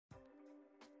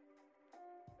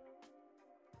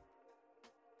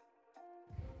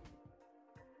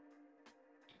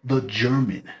The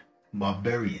German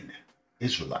barbarian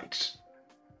Israelites,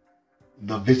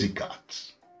 the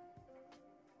Visigoths.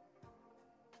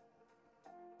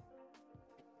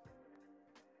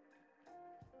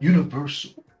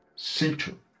 Universal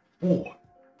Center for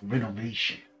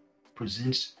Renovation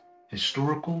presents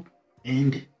historical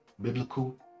and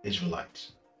biblical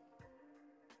Israelites.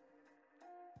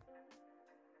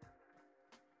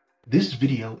 This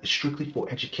video is strictly for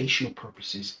educational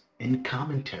purposes and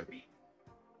commentary.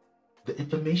 The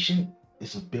information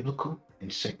is of biblical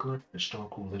and secular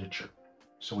historical literature,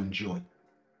 so enjoy.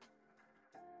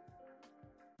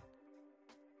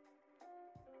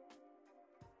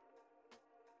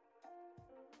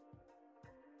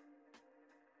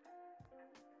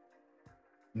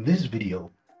 This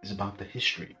video is about the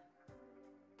history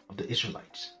of the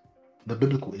Israelites, the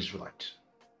biblical Israelites,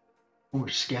 who were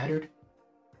scattered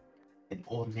in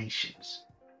all nations,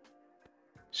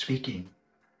 speaking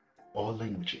all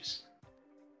languages,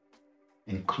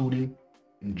 including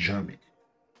German.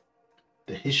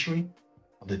 The history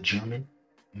of the German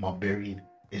barbarian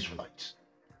Israelites,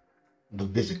 the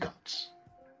Visigoths.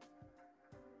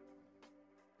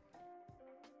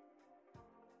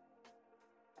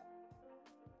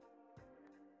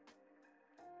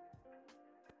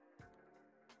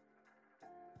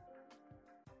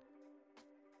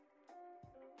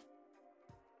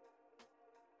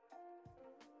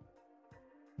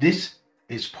 This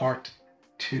is part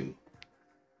 2.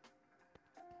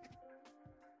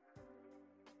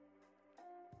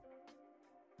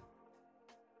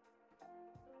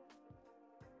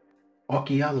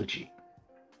 Archaeology.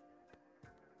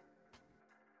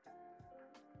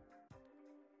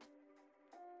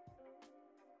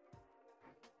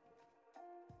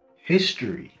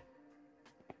 History.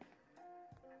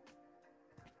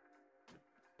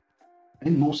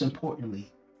 And most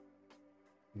importantly,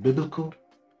 biblical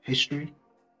history,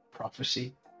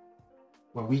 prophecy,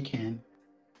 where we can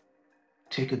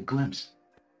take a glimpse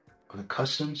of the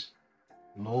customs,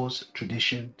 laws,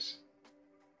 traditions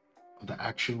of the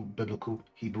actual biblical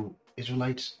Hebrew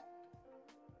Israelites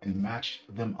and match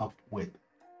them up with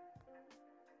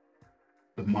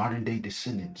the modern day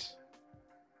descendants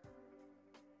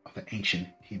of the ancient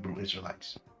Hebrew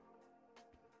Israelites.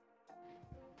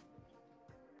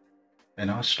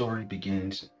 And our story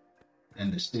begins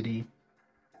in the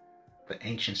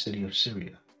ancient city of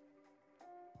Syria,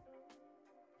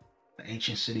 the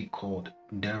ancient city called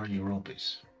Dera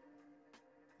Europos.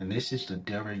 And this is the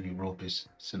Dera Europos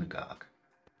synagogue.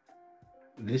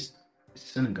 This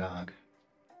synagogue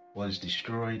was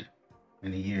destroyed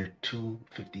in the year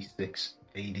 256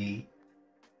 AD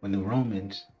when the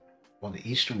Romans, or the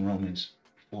Eastern Romans,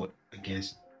 fought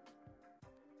against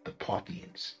the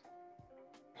Parthians,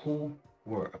 who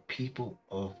were a people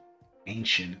of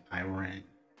ancient Iran.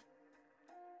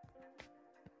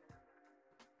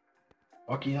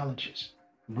 Archaeologists,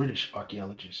 British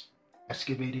archaeologists,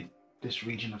 excavated this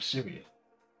region of Syria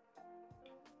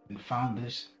and found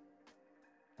this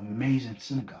amazing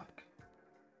synagogue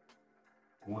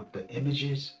with the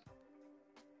images,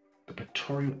 the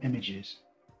pictorial images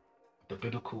of the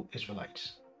biblical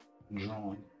Israelites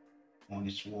drawn on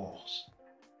its walls.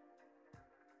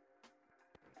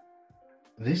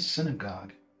 This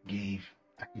synagogue gave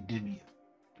academia,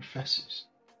 professors,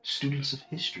 students of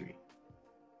history,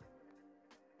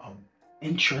 an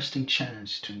interesting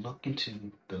chance to look into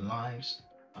the lives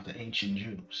of the ancient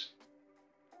Jews.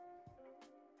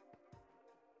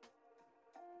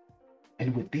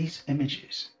 And with these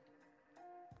images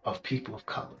of people of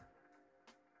color,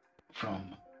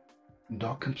 from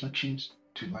dark complexions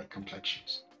to light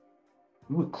complexions,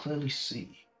 we would clearly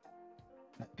see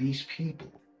that these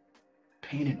people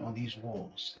painted on these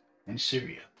walls in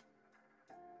Syria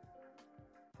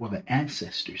were the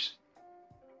ancestors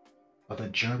of the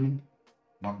German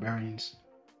barbarians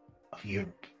of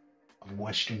Europe, of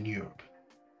Western Europe.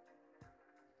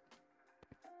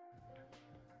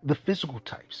 The physical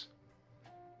types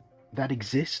that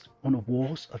exist on the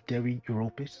walls of Dera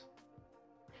Europos,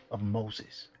 of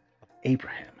Moses, of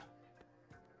Abraham,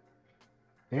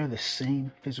 they are the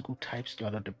same physical types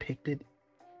that are depicted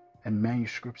in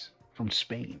manuscripts from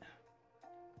Spain.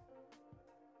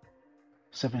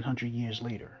 700 years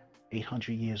later,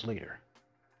 800 years later,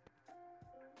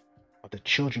 are the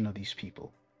children of these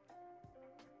people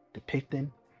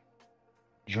depicting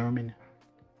German,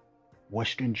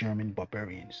 Western German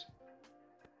barbarians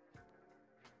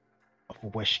of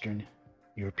Western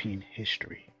European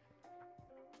history.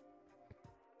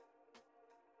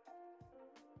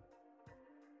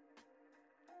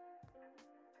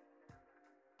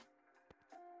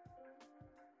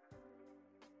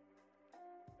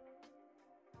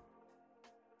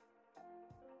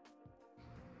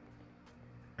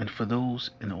 And for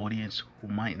those in the audience who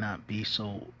might not be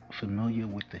so familiar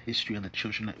with the history of the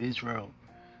children of Israel,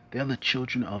 they are the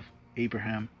children of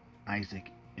Abraham,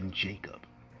 Isaac, and Jacob.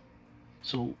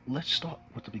 So let's start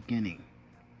with the beginning,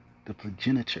 the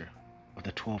progenitor of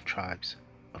the 12 tribes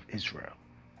of Israel,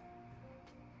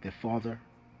 their father,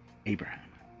 Abraham.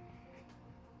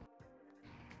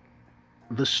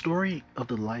 The story of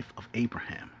the life of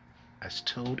Abraham, as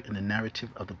told in the narrative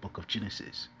of the book of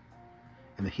Genesis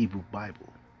in the Hebrew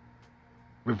Bible,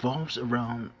 revolves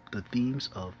around the themes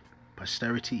of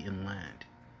posterity and land.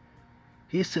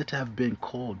 He is said to have been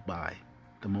called by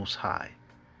the Most High,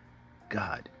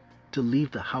 God, to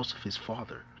leave the house of his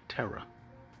father, Terah,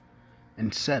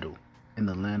 and settle in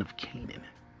the land of Canaan,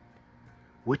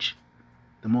 which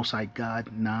the Most High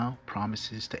God now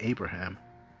promises to Abraham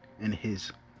and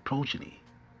his progeny.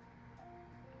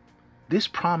 This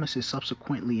promise is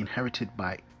subsequently inherited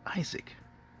by Isaac,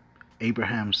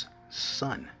 Abraham's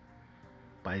son,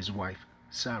 by his wife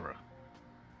Sarah,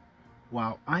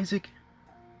 while Isaac,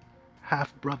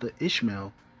 half-brother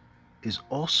Ishmael, is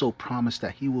also promised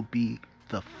that he will be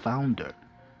the founder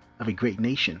of a great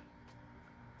nation.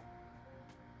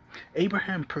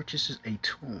 Abraham purchases a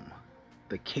tomb,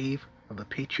 the cave of the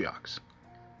patriarchs,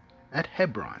 at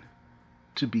Hebron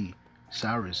to be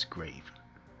Sarah's grave,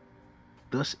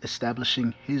 thus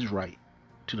establishing his right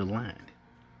to the land.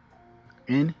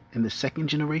 And in the second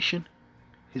generation,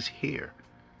 his heir,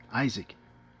 Isaac,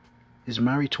 is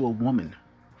married to a woman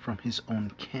from his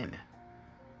own kin,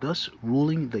 thus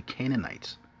ruling the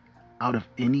Canaanites out of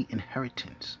any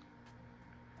inheritance.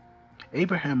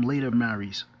 Abraham later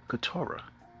marries Keturah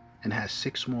and has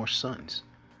 6 more sons,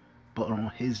 but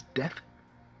on his death,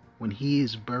 when he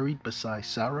is buried beside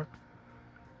Sarah,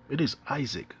 it is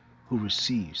Isaac who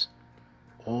receives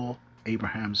all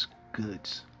Abraham's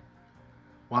goods,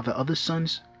 while the other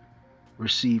sons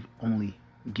receive only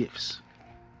gifts.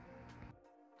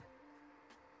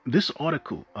 This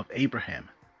article of Abraham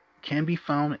can be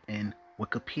found in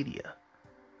Wikipedia,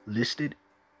 listed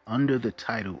under the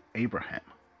title Abraham.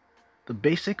 The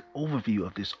basic overview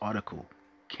of this article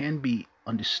can be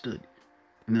understood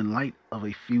in the light of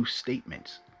a few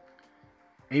statements.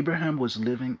 Abraham was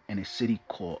living in a city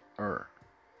called Ur,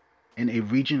 in a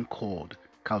region called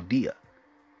Chaldea,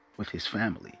 with his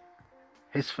family.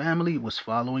 His family was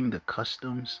following the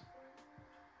customs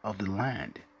of the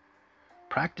land,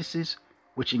 practices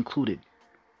which included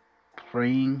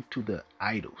praying to the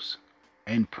idols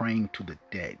and praying to the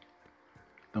dead.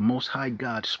 The Most High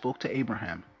God spoke to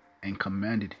Abraham and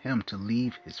commanded him to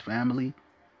leave his family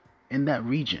in that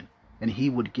region, and he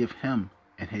would give him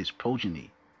and his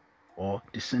progeny or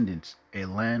descendants a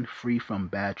land free from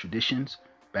bad traditions,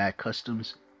 bad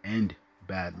customs, and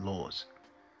bad laws.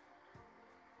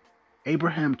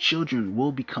 Abraham's children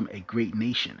will become a great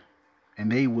nation, and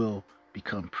they will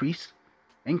become priests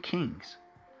and kings,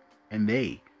 and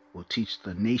they will teach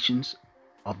the nations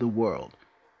of the world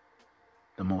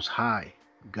the Most High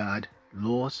God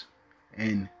laws,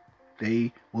 and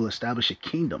they will establish a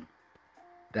kingdom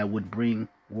that would bring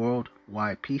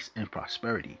worldwide peace and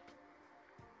prosperity.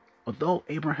 Although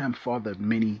Abraham fathered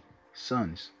many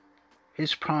sons,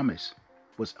 his promise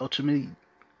was ultimately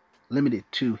limited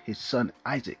to his son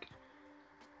Isaac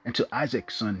and to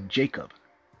Isaac's son Jacob,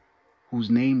 whose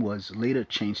name was later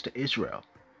changed to Israel.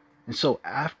 And so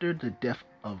after the death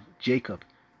of Jacob,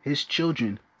 his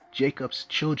children, Jacob's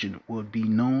children, would be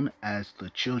known as the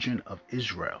children of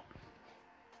Israel.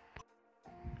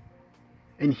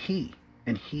 And he,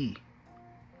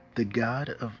 the God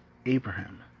of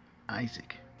Abraham,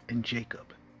 Isaac, and Jacob,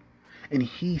 and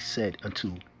he said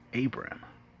unto Abram,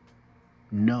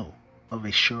 Know of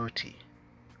a surety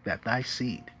that thy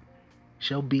seed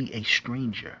shall be a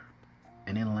stranger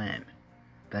in a land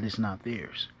that is not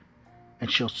theirs, and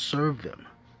shall serve them,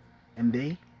 and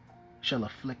they shall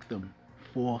afflict them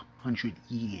 400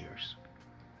 years.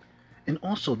 And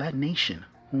also that nation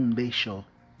whom they shall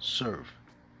serve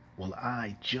will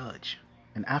I judge,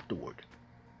 and afterward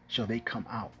shall they come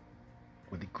out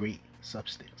with a great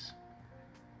substance.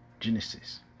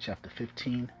 Genesis chapter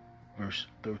 15, verse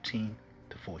 13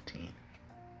 to 14.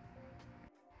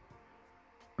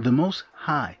 The Most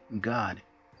High God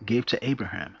gave to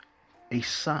Abraham a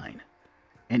sign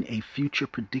and a future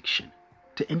prediction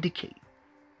to indicate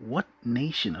what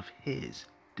nation of his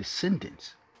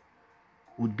descendants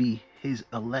would be his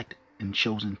elect and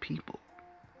chosen people.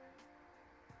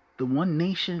 The one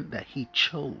nation that he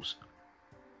chose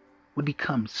would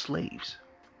become slaves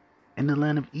in the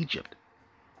land of Egypt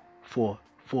for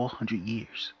 400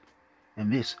 years.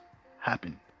 And this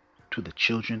happened to the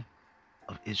children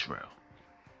of Israel.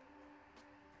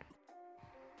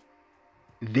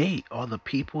 They are the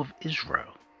people of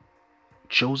Israel,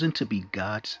 chosen to be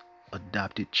God's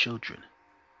adopted children.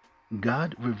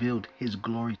 God revealed his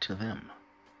glory to them.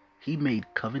 He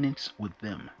made covenants with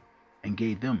them and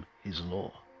gave them his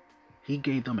law. He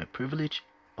gave them a privilege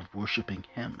of worshiping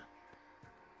him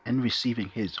and receiving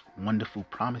his wonderful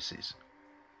promises.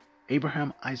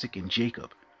 Abraham, Isaac, and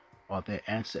Jacob are their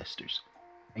ancestors,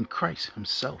 and Christ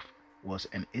himself was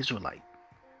an Israelite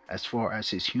as far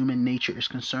as his human nature is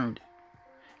concerned.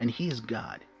 And he is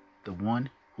God, the one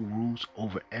who rules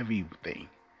over everything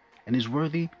and is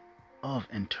worthy of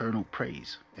eternal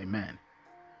praise. Amen.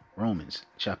 Romans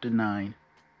chapter 9,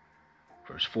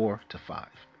 verse 4 to 5.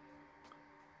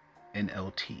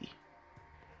 NLT.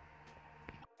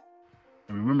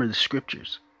 And remember the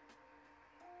scriptures.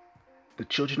 The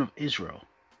children of Israel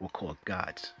were called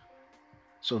gods.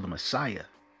 So the Messiah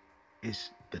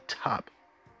is the top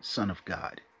Son of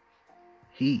God.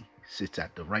 He sits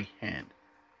at the right hand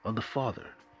of the Father.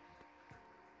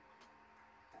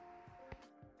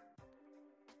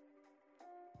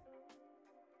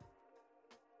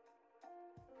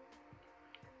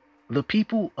 The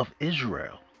people of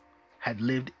Israel had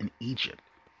lived in Egypt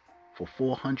for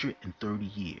 430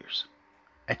 years.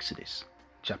 Exodus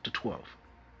chapter 12,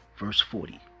 verse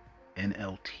 40,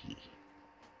 NLT.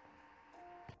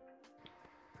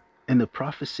 And the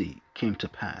prophecy came to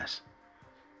pass,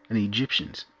 and the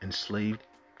Egyptians enslaved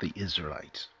the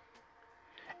Israelites,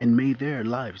 and made their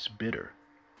lives bitter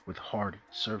with hard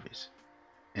service,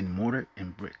 and mortar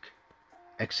and brick.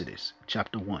 Exodus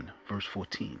chapter 1, verse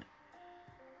 14.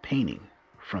 Painting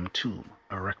from tomb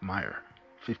Erechmeyer,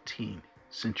 15th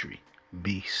century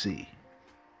BC.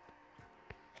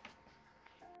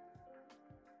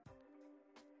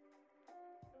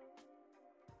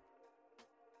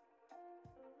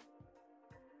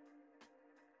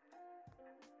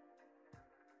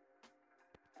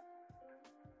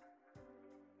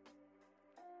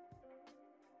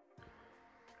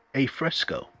 A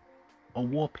fresco, a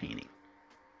wall painting,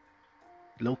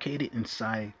 located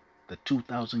inside the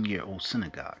 2,000-year-old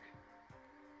synagogue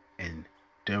in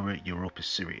Dera Europos,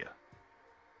 Syria.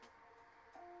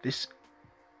 This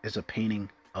is a painting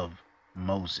of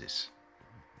Moses.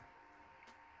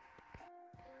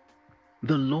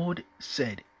 The Lord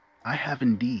said, I have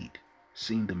indeed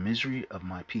seen the misery of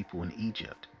my people in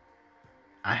Egypt.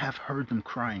 I have heard them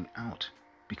crying out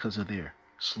because of their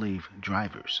slave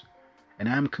drivers, and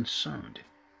I am concerned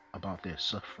about their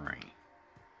suffering.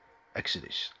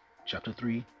 Exodus chapter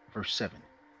 3, verse 7,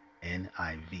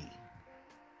 NIV.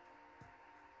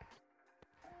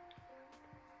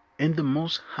 And the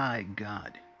Most High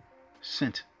God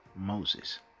sent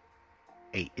Moses,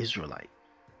 a Israelite,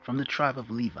 from the tribe of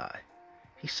Levi.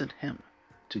 He sent him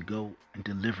to go and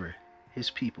deliver his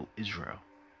people Israel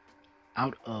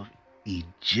out of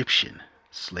Egyptian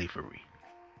slavery.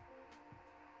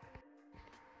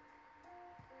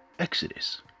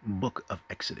 Exodus, book of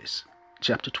Exodus,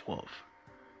 chapter 12,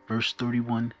 verse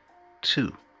 31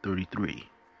 to 33,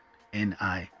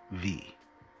 NIV.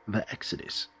 The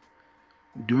Exodus.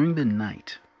 During the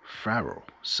night, Pharaoh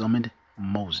summoned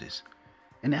Moses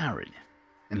and Aaron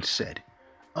and said,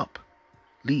 Up,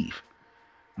 leave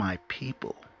my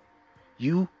people,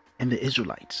 you and the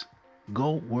Israelites.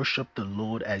 Go worship the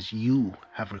Lord as you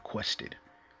have requested.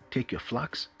 Take your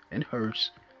flocks and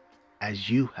herds as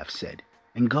you have said,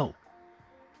 and go,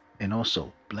 and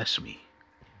also bless me.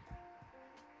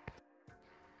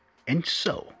 And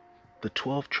so the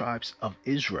 12 tribes of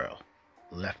Israel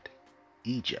left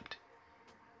Egypt.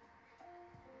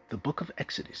 The book of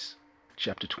Exodus,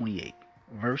 chapter 28,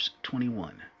 verse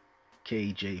 21,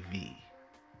 KJV.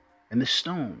 And the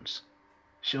stones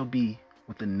shall be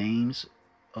with the names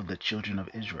of the children of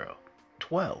Israel,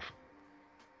 12,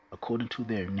 according to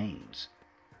their names,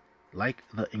 like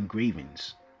the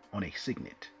engravings on a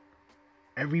signet.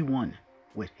 Every one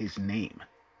with his name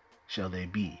shall they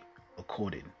be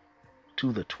according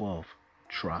to the 12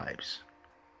 tribes.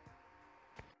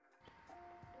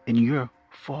 In your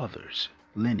father's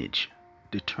lineage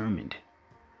determined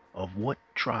of what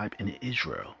tribe in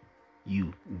Israel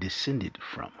you descended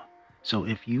from. So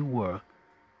if you were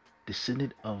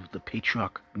descendant of the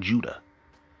patriarch Judah,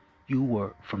 you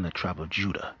were from the tribe of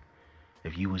Judah.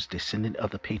 If you was descendant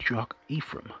of the patriarch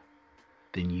Ephraim,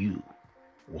 then you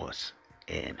was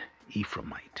an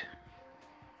Ephraimite.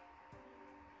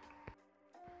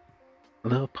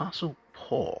 The Apostle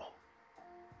Paul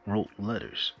wrote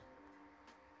letters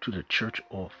to the church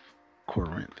of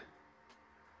Corinth,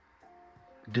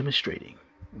 demonstrating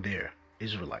their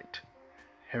Israelite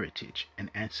heritage and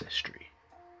ancestry.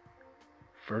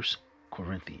 1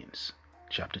 Corinthians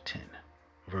chapter 10,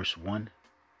 verse 1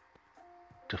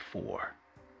 to 4,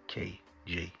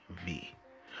 KJV.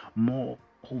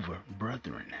 Moreover,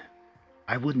 brethren,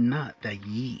 I would not that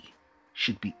ye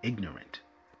should be ignorant,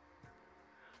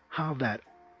 how that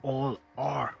all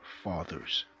our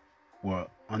fathers were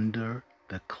under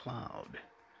the cloud,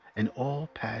 and all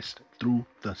passed through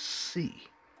the sea,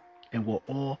 and were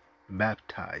all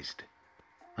baptized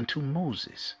unto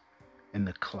Moses in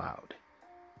the cloud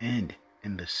and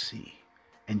in the sea,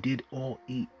 and did all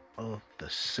eat of the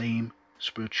same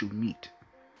spiritual meat,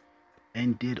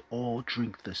 and did all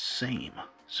drink the same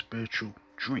spiritual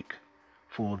drink,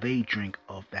 for they drink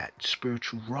of that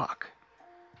spiritual rock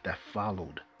that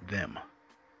followed them,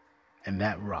 and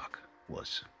that rock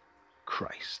was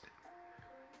Christ,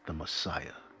 the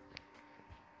Messiah.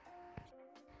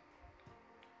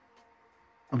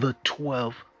 The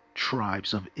 12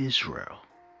 tribes of Israel,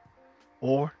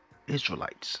 or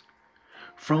Israelites,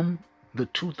 from the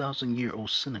 2,000-year-old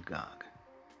synagogue,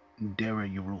 Dera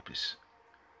Europos,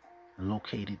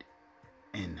 located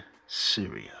in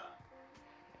Syria.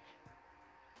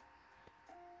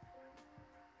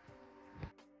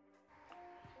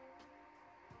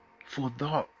 For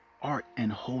thou art an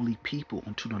holy people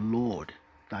unto the Lord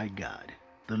thy God.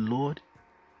 The Lord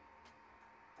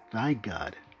thy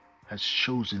God has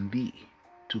chosen thee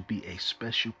to be a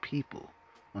special people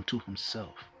unto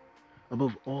himself,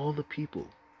 above all the people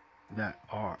that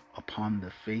are upon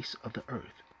the face of the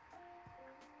earth.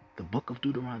 The book of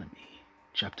Deuteronomy,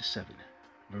 chapter 7,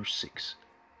 verse 6,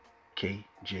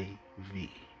 KJV.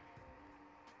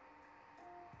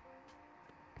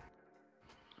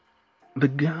 The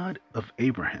God of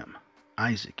Abraham,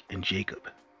 Isaac, and Jacob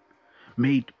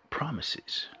made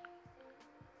promises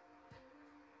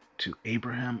to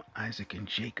Abraham, Isaac, and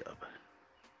Jacob,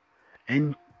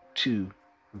 and to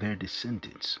their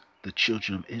descendants, the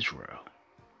children of Israel.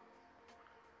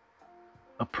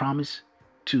 A promise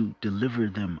to deliver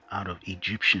them out of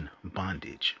Egyptian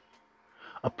bondage.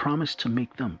 A promise to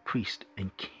make them priests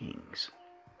and kings.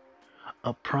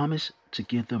 A promise to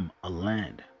give them a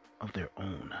land of their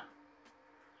own.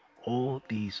 All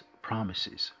these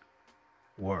promises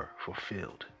were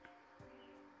fulfilled.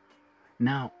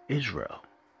 Now Israel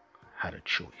had a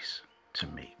choice to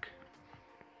make.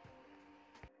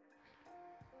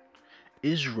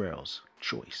 Israel's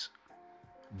choice: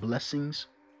 blessings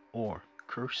or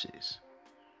curses.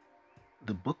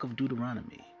 The book of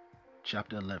Deuteronomy,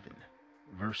 chapter 11,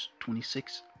 verse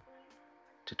 26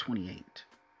 to 28.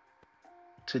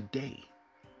 Today,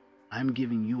 I'm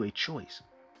giving you a choice.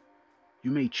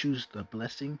 You may choose the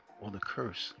blessing or the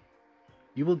curse.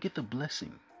 You will get the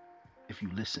blessing if you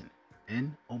listen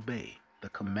and obey the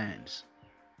commands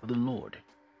of the Lord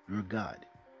your God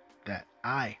that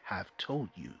I have told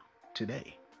you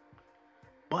today.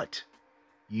 But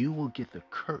you will get the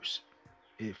curse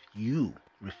if you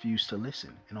refuse to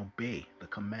listen and obey the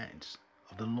commands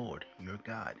of the Lord your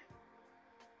God.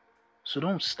 So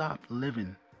don't stop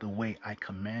living the way I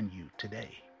command you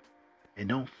today, and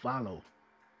don't follow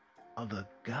other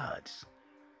gods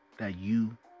that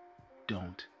you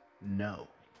don't know.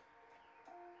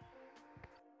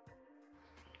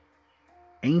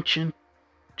 Ancient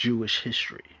Jewish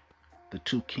history, the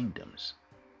two kingdoms,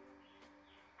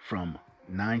 from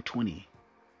 920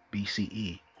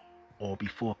 BCE or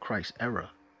before Christ era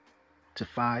to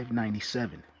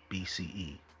 597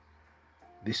 BCE.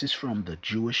 This is from the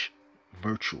Jewish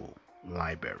Virtual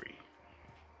Library.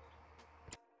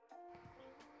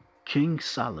 King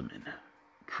Solomon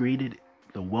created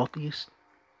the wealthiest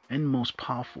and most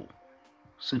powerful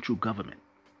central government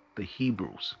the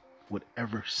Hebrews would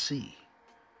ever see,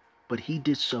 but he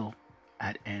did so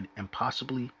at an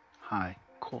impossibly high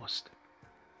cost.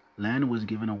 Land was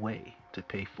given away to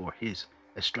pay for his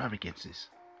extravagances,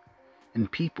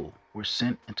 and people were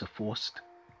sent into forced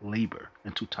labor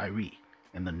into Tyre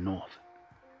in the north.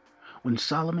 When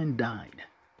Solomon died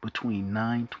between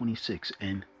 926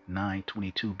 and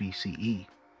 922 BCE,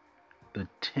 the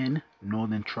 10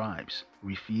 northern tribes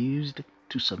refused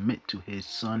to submit to his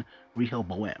son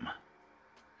Rehoboam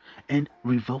and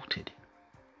revolted.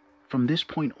 From this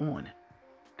point on,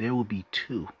 there will be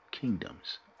two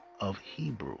kingdoms of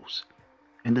Hebrews.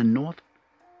 In the north,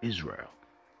 Israel,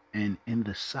 and in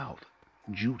the south,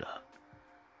 Judah.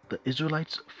 The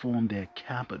Israelites formed their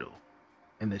capital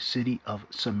in the city of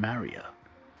Samaria,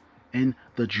 and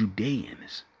the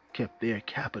Judeans kept their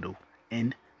capital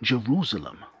in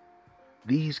Jerusalem.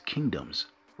 These kingdoms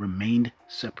remained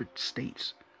separate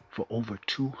states for over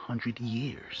 200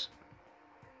 years.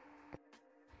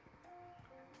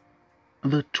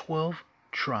 The 12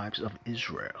 tribes of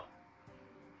Israel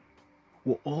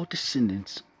were all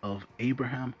descendants of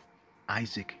Abraham,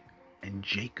 Isaac, and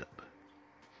Jacob.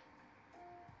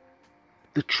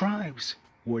 The tribes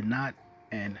were not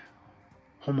an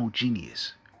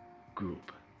homogeneous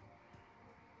group.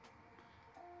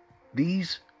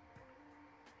 These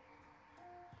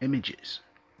images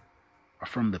are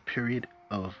from the period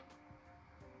of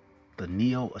the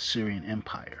Neo-Assyrian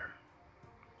Empire.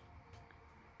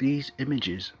 These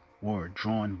images were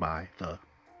drawn by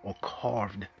or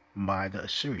carved by the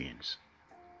Assyrians,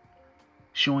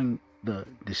 showing the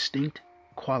distinct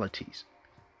qualities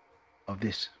of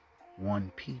this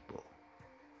one people.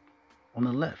 On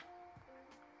the left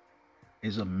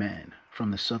is a man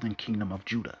from the southern kingdom of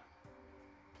Judah,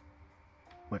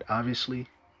 with obviously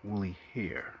woolly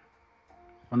hair.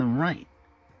 On the right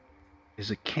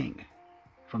is a king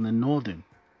from the northern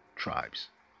tribes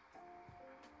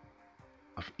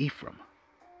of Ephraim,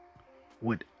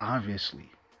 with obviously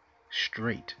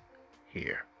straight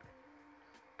hair.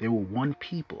 They were one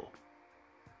people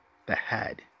that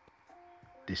had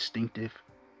distinctive,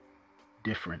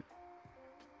 different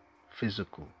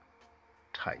physical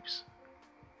types.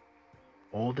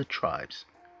 All the tribes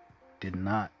did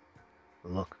not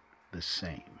look the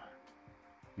same.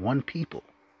 One people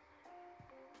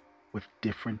with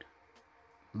different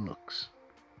looks.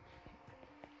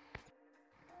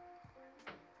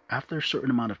 After a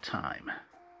certain amount of time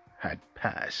had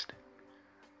passed,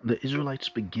 the Israelites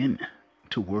began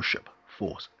to worship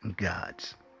false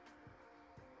gods.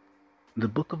 The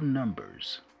book of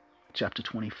Numbers, chapter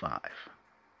 25,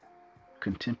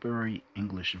 Contemporary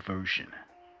English Version.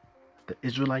 The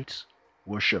Israelites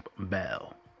worship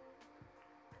Baal.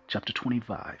 Chapter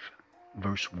 25,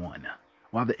 verse 1.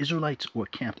 While the Israelites were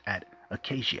camped at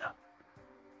Acacia,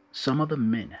 some of the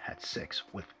men had sex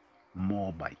with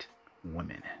Moabite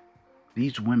women.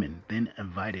 These women then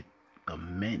invited the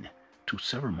men to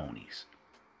ceremonies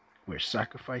where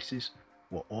sacrifices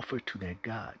were offered to their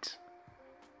gods.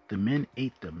 The men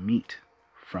ate the meat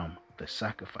from the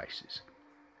sacrifices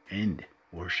and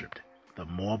worshipped the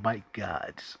Moabite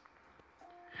gods.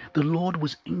 The Lord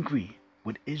was angry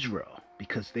with Israel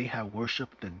because they had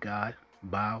worshipped the god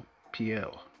Baal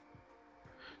Peor.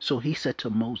 So he said to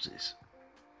Moses,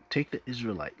 "Take the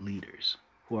Israelite leaders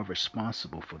who are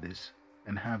responsible for this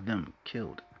and have them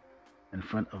killed in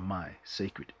front of my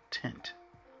sacred tent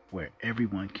where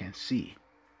everyone can see.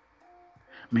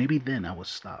 Maybe then I will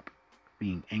stop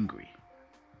being angry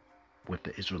with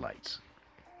the Israelites."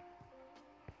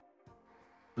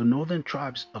 The northern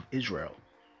tribes of Israel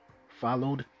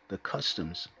followed the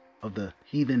customs of the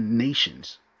heathen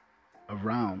nations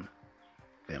around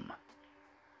them.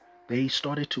 They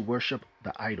started to worship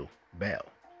the idol Baal,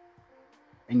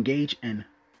 engage in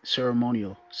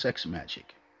ceremonial sex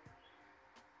magic,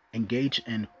 engage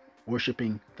in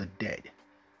worshiping the dead.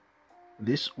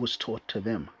 This was taught to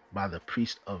them by the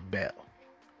priest of Baal,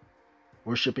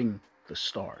 worshiping the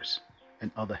stars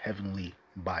and other heavenly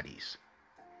bodies.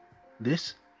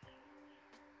 This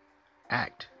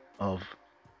act of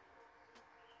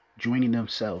joining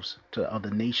themselves to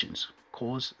other nations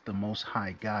caused the Most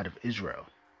High God of Israel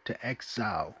to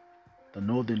exile the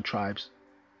northern tribes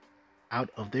out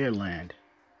of their land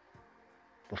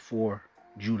before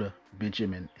Judah,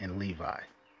 Benjamin, and Levi.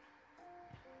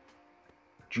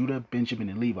 Judah, Benjamin,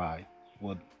 and Levi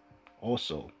would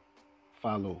also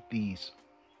follow these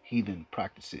heathen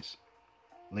practices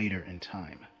later in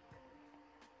time.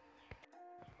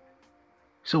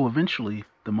 So eventually,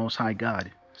 the Most High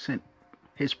God sent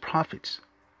his prophets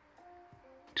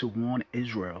to warn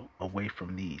Israel away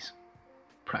from these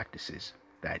practices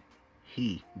that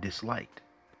he disliked.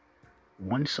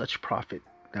 One such prophet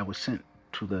that was sent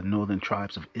to the northern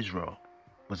tribes of Israel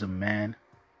was a man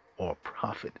or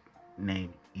prophet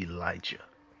named Elijah.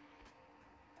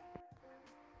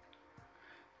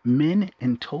 Men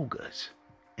in togas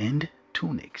and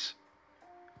tunics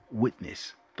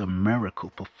witnessed the miracle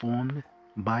performed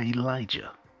by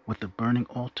Elijah with the burning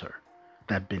altar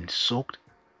that had been soaked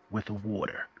with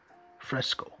water.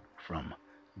 Fresco from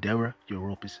Dera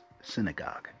Europes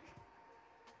Synagogue.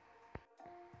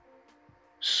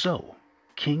 So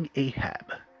King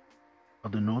Ahab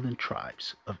of the northern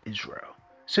tribes of Israel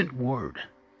sent word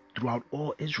throughout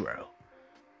all Israel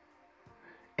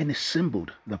and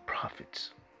assembled the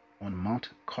prophets on Mount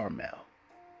Carmel.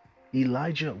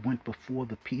 Elijah went before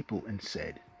the people and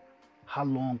said, "How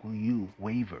long will you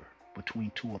waver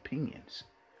between two opinions?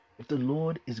 If the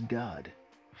Lord is God,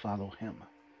 follow him.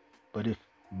 But if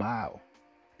Baal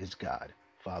is God,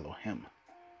 follow him."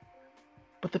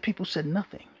 But the people said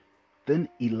nothing. Then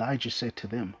Elijah said to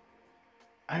them,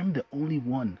 "I am the only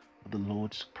one of the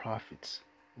Lord's prophets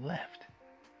left,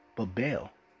 but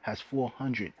Baal has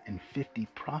 450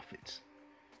 prophets.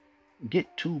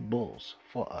 Get 2 bulls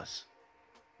for us.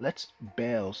 Let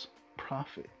Baal's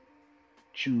prophet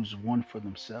choose one for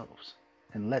themselves,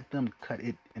 and let them cut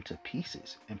it into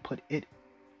pieces and put it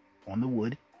on the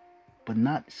wood, but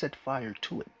not set fire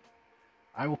to it.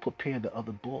 I will prepare the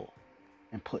other bull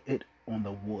and put it on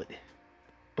the wood,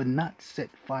 but not set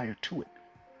fire to it.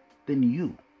 Then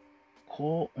you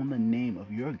call on the name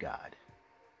of your God,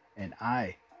 and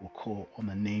I will call on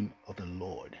the name of the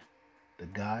Lord, the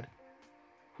God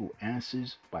who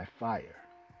answers by fire.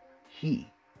 He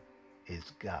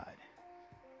is God.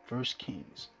 1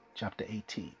 Kings chapter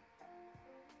 18,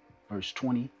 verse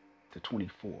 20 to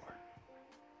 24.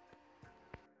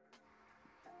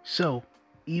 So,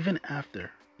 even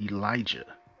after Elijah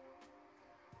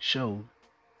showed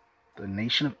the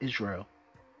nation of Israel,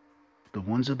 the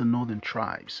ones of the northern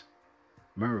tribes,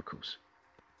 miracles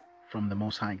from the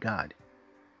Most High God,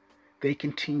 they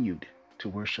continued to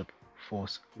worship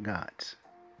false gods.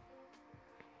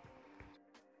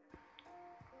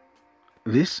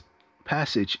 This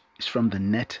passage is from the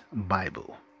Net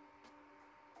Bible,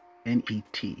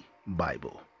 N-E-T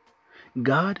Bible.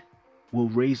 God will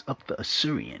raise up the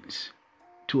Assyrians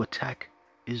to attack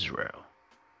Israel.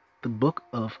 The book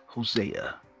of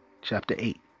Hosea, chapter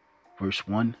 8, verse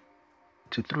 1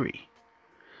 to 3.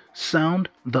 Sound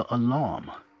the alarm.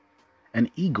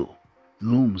 An eagle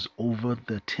looms over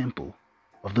the temple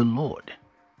of the Lord,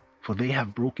 for they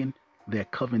have broken their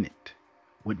covenant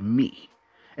with me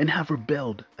and have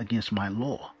rebelled against my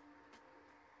law.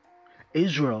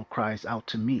 Israel cries out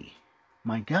to me,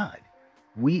 my God,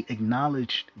 we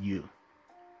acknowledged you.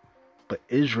 But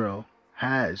Israel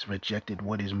has rejected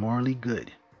what is morally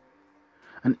good.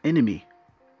 An enemy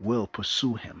will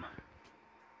pursue him.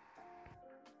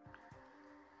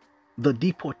 The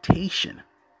deportation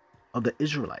of the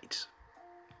Israelites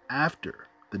after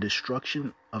the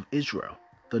destruction of Israel,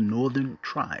 the northern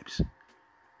tribes,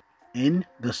 in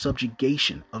the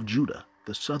subjugation of Judah,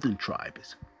 the southern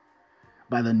tribes,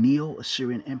 by the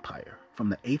Neo-Assyrian Empire from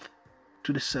the 8th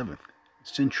to the 7th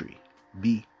century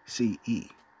BCE.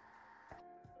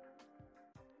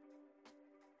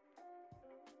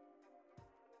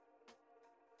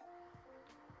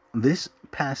 This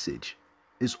passage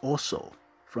is also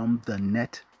from the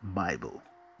Net Bible,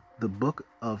 the book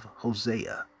of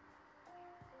Hosea,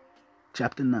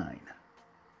 chapter 9,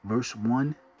 verse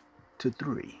 1 to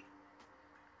 3.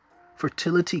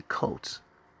 Fertility cults,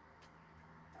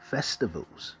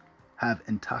 festivals have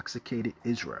intoxicated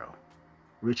Israel.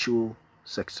 Ritual,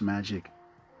 sex magic,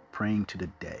 praying to the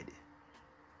dead,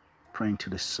 praying to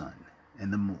the sun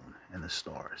and the moon and the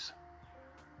stars.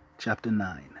 Chapter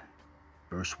 9,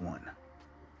 verse 1.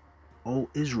 O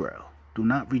Israel, do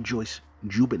not rejoice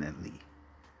jubilantly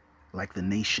like the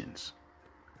nations,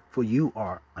 for you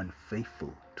are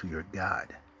unfaithful to your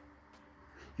God.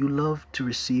 You love to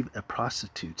receive a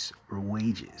prostitute's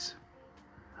wages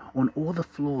on all the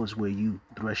floors where you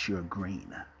thresh your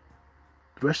grain.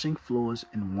 Threshing floors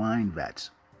and wine vats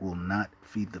will not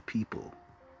feed the people,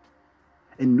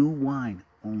 and new wine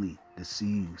only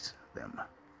deceives them.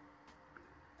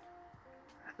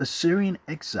 Assyrian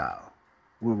exile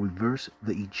will reverse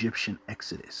the Egyptian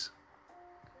exodus.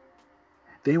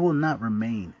 They will not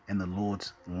remain in the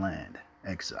Lord's land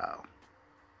exile.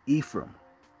 Ephraim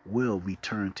will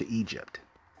return to Egypt.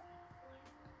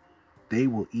 They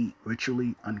will eat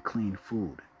ritually unclean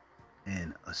food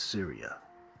in Assyria.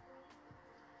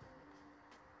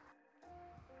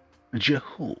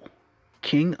 Jehu,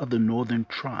 king of the northern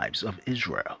tribes of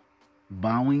Israel,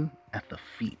 bowing at the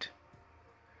feet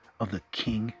of the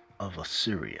king of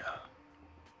Assyria.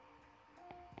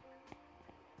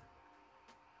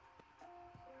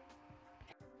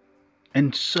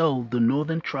 And so the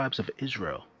northern tribes of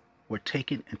Israel were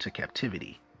taken into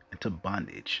captivity, into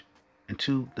bondage,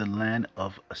 into the land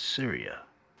of Assyria.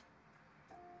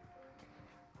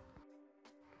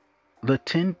 The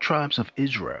 10 tribes of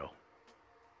Israel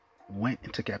went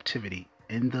into captivity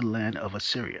in the land of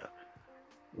Assyria,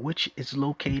 which is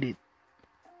located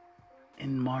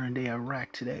in modern-day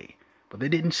Iraq today. But they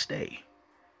didn't stay.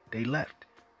 They left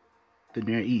the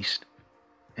Near East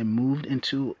and moved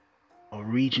into a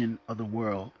region of the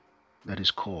world that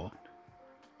is called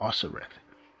Osiris.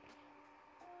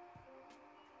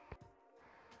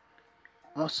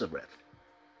 Osiris,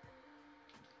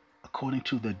 according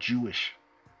to the Jewish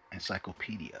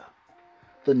Encyclopedia,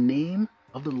 the name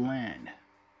of the land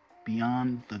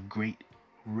beyond the great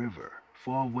river,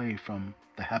 far away from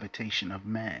the habitation of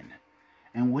man,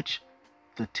 in which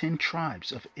the 10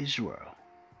 tribes of Israel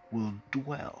will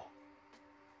dwell,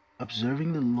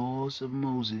 observing the laws of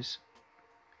Moses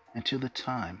until the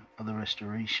time of the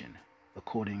restoration,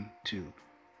 according to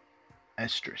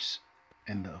Esdras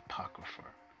and the Apocrypha.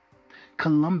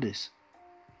 Columbus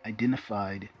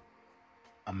identified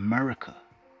America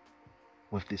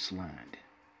with this land,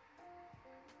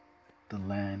 the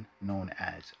land known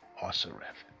as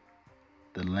Osiris,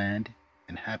 the land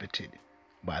inhabited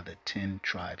by the 10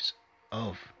 tribes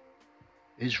of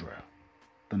Israel,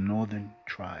 the northern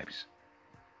tribes.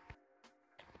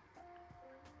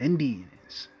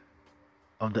 Indians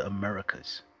of the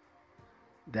Americas.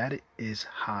 That is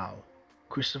how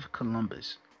Christopher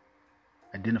Columbus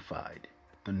identified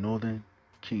the northern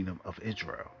kingdom of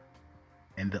Israel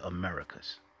and the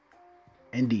Americas.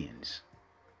 Indians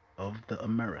of the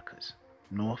Americas,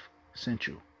 North,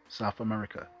 Central, South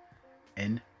America,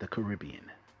 and the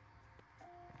Caribbean.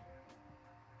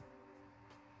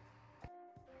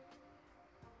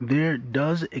 There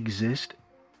does exist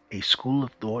a school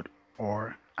of thought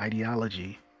or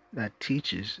ideology that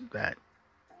teaches that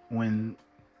when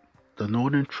the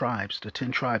northern tribes, the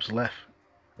 10 tribes, left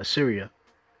Assyria,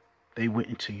 they went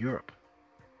into Europe.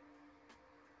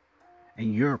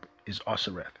 And Europe is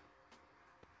Osiris.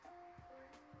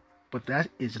 But that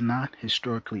is not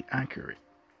historically accurate.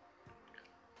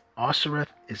 Osiris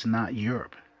is not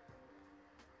Europe.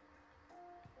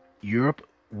 Europe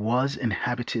was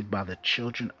inhabited by the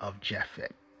children of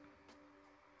Japhet.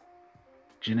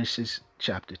 Genesis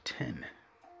chapter 10.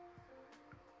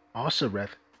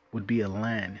 Osiris would be a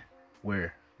land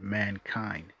where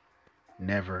mankind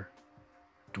never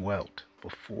dwelt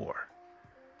before.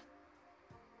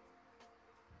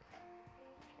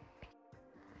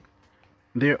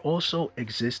 There also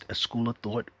exists a school of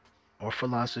thought or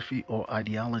philosophy or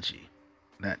ideology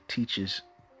that teaches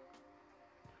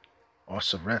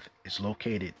Osiris is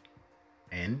located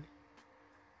in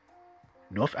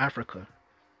North Africa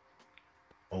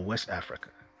or West Africa.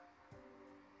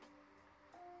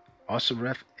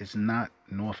 Osiris is not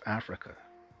North Africa.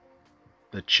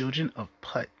 The children of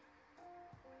Put,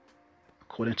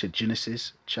 according to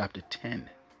Genesis chapter 10,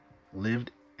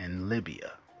 lived in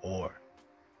Libya or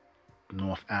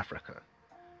North Africa.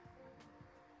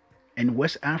 And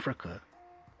West Africa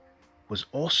was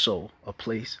also a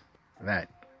place that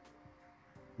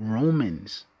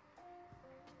Romans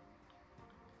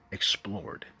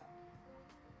explored.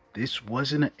 This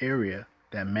wasn't an area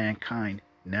that mankind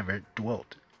never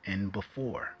dwelt in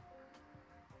before.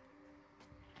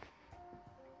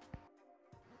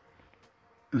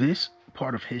 This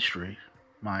part of history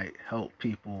might help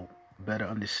people better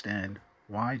understand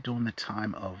why during the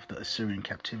time of the Assyrian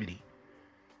captivity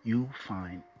you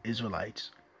find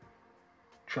Israelites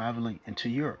traveling into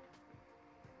Europe,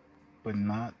 but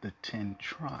not the 10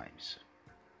 tribes.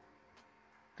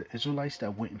 The Israelites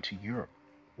that went into Europe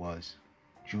was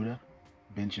Judah,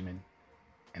 Benjamin,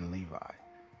 and Levi.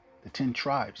 The 10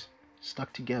 tribes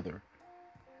stuck together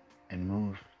and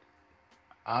moved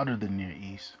out of the Near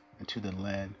East into the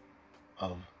land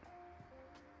of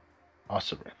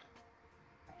Osiris.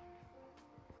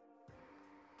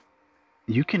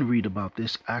 You can read about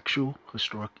this actual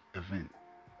historic event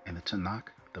in the Tanakh,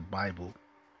 the Bible,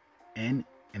 and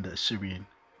in the Assyrian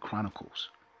Chronicles,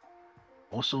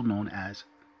 also known as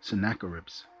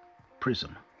Sennacherib's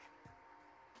Prism.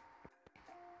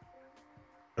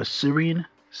 Assyrian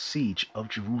Siege of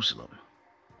Jerusalem,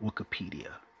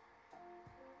 Wikipedia.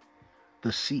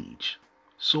 The siege.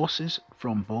 Sources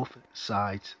from both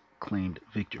sides claimed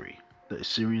victory. The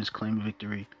Assyrians claimed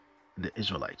victory, and the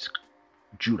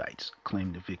Judites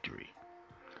claimed victory.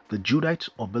 The Judites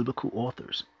are biblical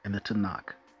authors in the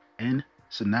Tanakh, and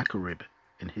Sennacherib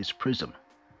in his Prism.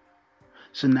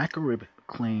 Sennacherib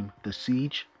claimed the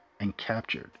siege and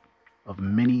capture of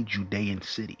many Judean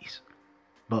cities,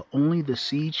 but only the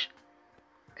siege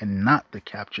and not the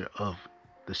capture of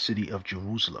the city of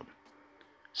Jerusalem.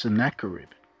 Sennacherib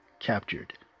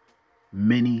captured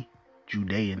many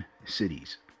Judean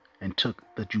cities and took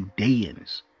the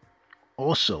Judeans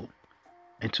also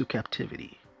into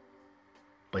captivity,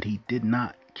 but he did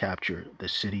not capture the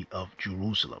city of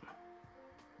Jerusalem.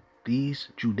 These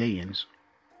Judeans,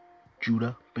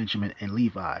 Judah, Benjamin, and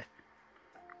Levi,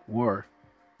 were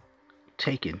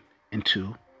taken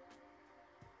into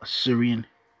Assyrian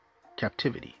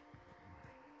captivity.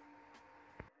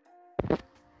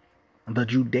 The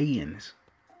Judeans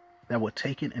that were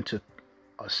taken into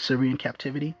Assyrian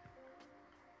captivity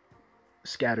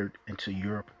scattered into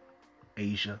Europe,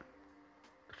 Asia,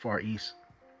 the Far East,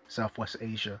 Southwest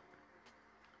Asia,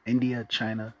 India,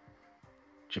 China,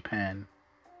 Japan,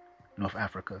 North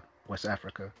Africa, West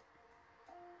Africa.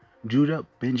 Judah,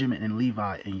 Benjamin, and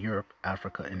Levi in Europe,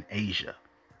 Africa, and Asia.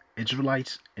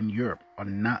 Israelites in Europe are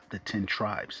not the 10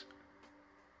 tribes.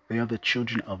 They are the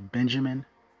children of Benjamin,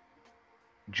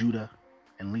 Judah,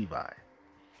 and Levi.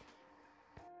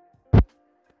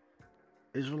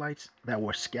 Israelites that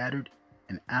were scattered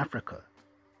in Africa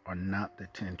are not the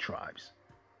 10 tribes.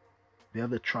 They are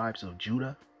the tribes of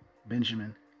Judah,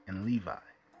 Benjamin, and Levi.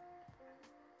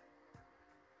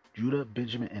 Judah,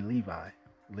 Benjamin, and Levi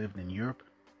lived in Europe,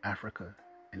 Africa,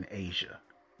 and Asia.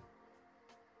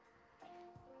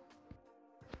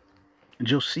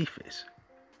 Josephus,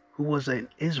 who was an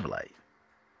Israelite,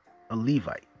 a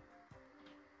Levite,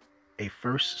 a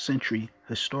first-century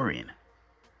historian,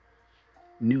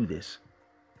 knew this,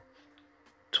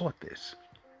 taught this.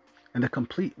 In the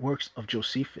complete works of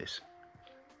Josephus,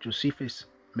 Josephus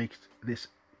makes this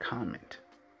comment: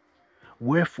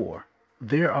 "Wherefore,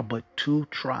 there are but 2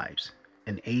 tribes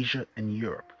in Asia and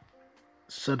Europe,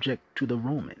 subject to the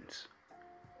Romans."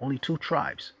 Only 2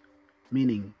 tribes,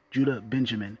 meaning Judah,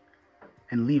 Benjamin,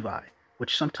 and Levi,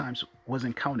 which sometimes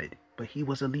wasn't counted, but he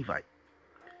was a Levite.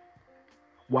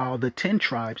 While the 10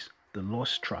 tribes, the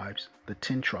lost tribes, the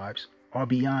 10 tribes, are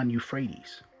beyond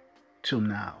Euphrates till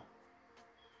now,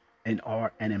 and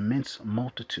are an immense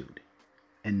multitude,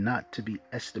 and not to be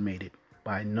estimated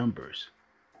by numbers.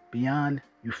 Beyond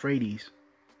Euphrates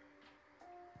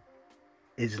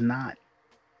is not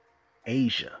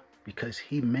Asia, because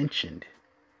he mentioned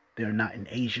they're not in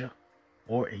Asia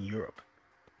or in Europe.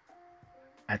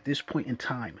 At this point in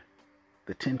time,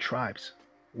 the 10 tribes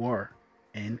were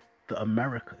in the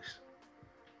Americas,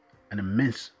 an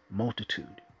immense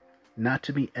multitude, not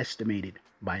to be estimated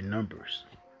by numbers.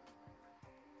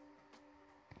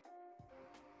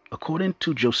 According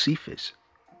to Josephus,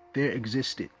 there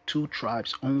existed 2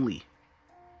 tribes only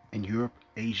in Europe,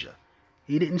 Asia.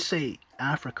 He didn't say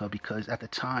Africa because at the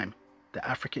time, the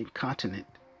African continent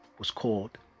was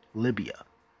called Libya.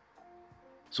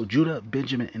 So Judah,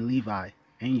 Benjamin, and Levi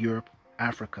in Europe,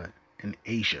 Africa, and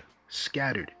Asia,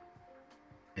 scattered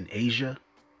in Asia,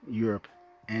 Europe,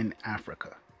 and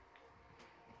Africa.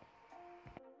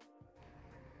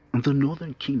 The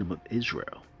northern kingdom of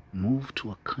Israel moved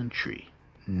to a country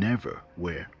never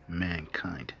where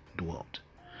mankind dwelt.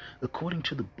 According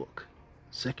to the book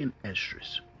 2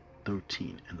 Esdras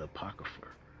 13 in the Apocrypha,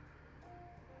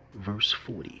 verse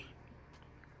 40,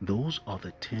 those are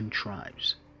the 10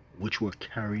 tribes which were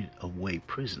carried away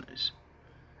prisoners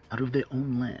out of their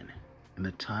own land in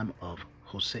the time of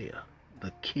Hosea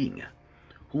the king,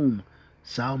 whom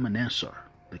Salmanassar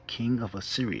the king of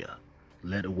Assyria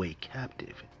led away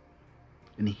captive,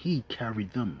 and he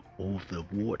carried them over the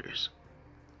waters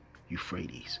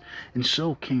Euphrates, and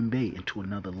so came they into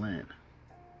another land,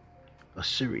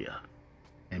 Assyria,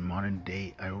 and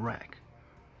modern-day Iraq.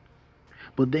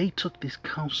 But they took this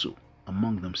counsel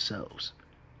among themselves,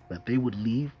 that they would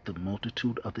leave the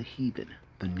multitude of the heathen,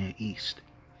 the Near East,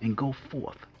 and go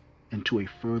forth into a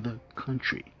further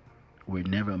country where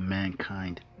never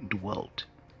mankind dwelt,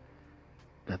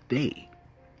 that they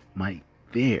might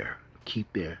there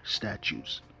keep their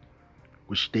statutes,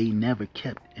 which they never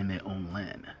kept in their own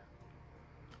land.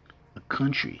 A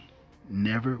country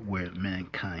never where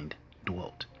mankind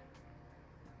dwelt,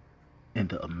 in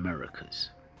the Americas.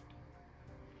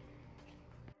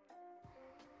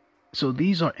 So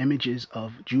these are images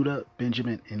of Judah,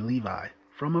 Benjamin, and Levi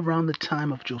from around the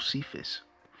time of Josephus,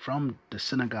 from the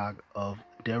synagogue of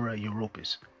Dera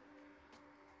Europus.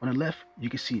 On the left, you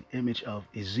can see an image of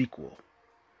Ezekiel.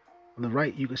 On the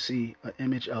right, you can see an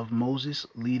image of Moses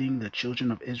leading the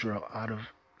children of Israel out of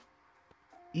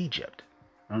Egypt.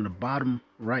 On the bottom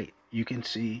right, you can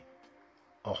see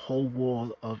a whole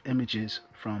wall of images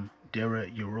from Dera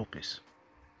Europus.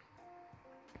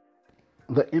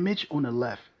 The image on the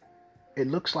left, it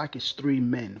looks like it's 3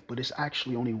 men, but it's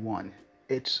actually only one.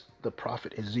 It's the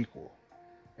prophet Ezekiel,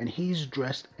 and he's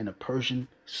dressed in a Persian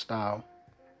style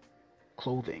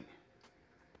clothing,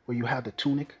 where you have the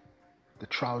tunic, the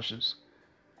trousers,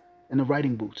 and the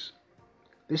riding boots.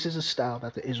 This is a style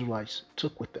that the Israelites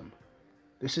took with them.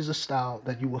 This is a style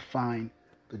that you will find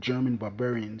the German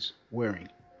barbarians wearing.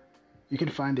 You can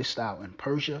find this style in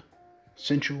Persia,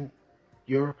 Central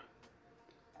Europe,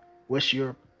 West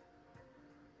Europe,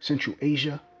 Central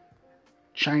Asia,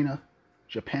 China,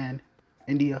 Japan,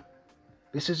 India.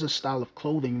 This is a style of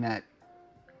clothing that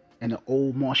in the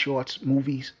old martial arts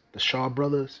movies, the Shaw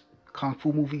Brothers, Kung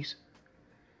Fu movies,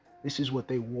 this is what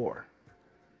they wore.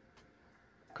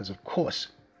 Because of course,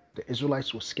 the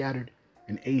Israelites were scattered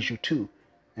in Asia too,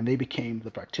 and they became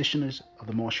the practitioners of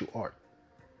the martial art,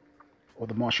 or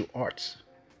the martial arts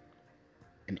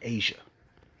in Asia.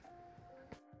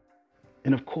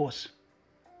 And of course,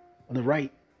 on the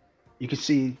right, you can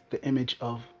see the image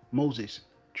of Moses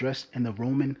dressed in the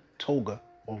Roman toga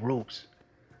or robes.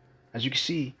 As you can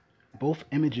see, both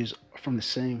images are from the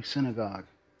same synagogue.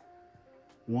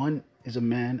 One is a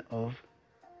man of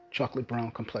chocolate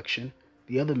brown complexion.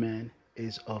 The other man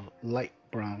is of light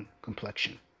brown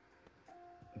complexion.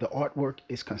 The artwork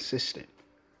is consistent.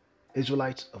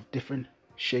 Israelites of different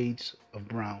shades of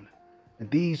brown.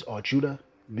 And these are Judah,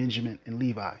 Benjamin, and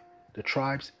Levi, the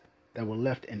tribes that were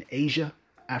left in Asia,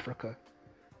 Africa,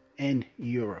 and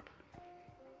Europe.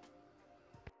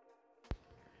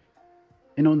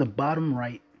 And on the bottom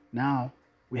right, now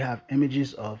we have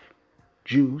images of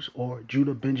Jews, or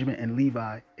Judah, Benjamin, and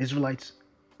Levi, Israelites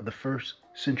of the first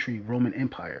century Roman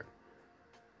Empire.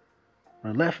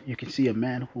 On the left, you can see a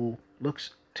man who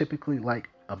looks typically like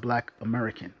a black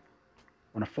American.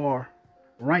 On the far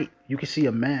right, you can see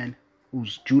a man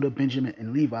who's Judah, Benjamin,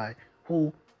 and Levi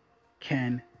who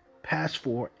can pass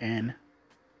for an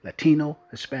Latino,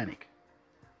 Hispanic,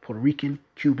 Puerto Rican,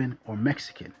 Cuban, or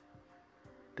Mexican.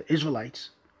 The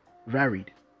Israelites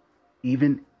varied,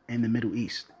 even in the Middle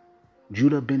East.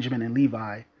 Judah, Benjamin, and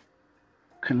Levi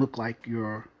can look like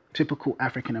your typical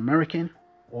African American,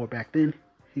 or back then,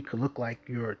 he could look like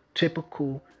your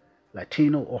typical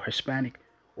Latino or Hispanic,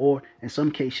 or in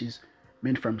some cases,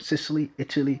 men from Sicily,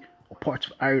 Italy, or parts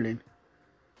of Ireland.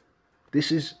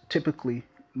 This is typically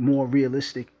more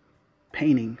realistic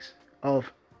paintings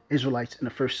of Israelites in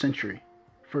the first century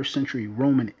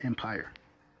Roman Empire.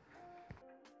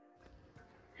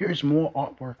 Here's more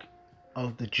artwork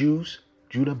of the Jews,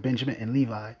 Judah, Benjamin, and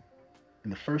Levi in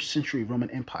the first century Roman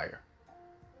Empire.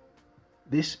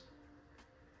 This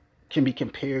can be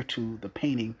compared to the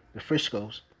painting, the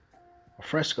frescoes,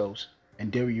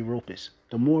 and Deri Europus.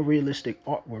 The more realistic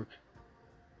artwork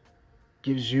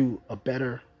gives you a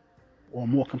better or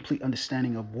more complete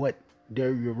understanding of what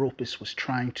Deri Europus was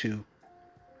trying to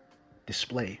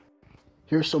display.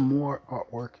 Here's some more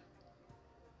artwork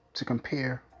to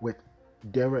compare with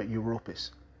Deri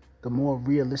Europus. The more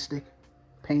realistic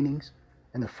paintings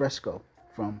and the fresco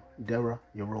from Deri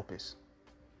Europus.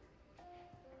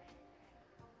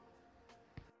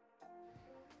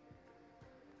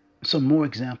 Some more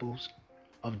examples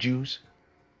of Jews,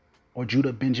 or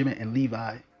Judah, Benjamin, and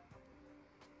Levi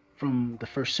from the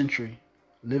first century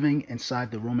living inside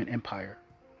the Roman Empire.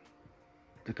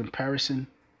 The comparison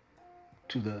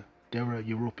to the Deri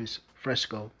Europus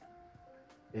fresco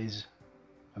is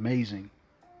amazing.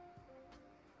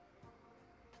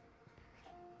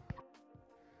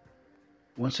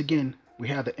 Once again, we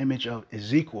have the image of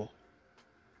Ezekiel,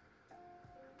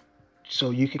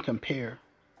 so you can compare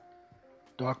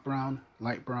dark brown,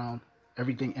 light brown,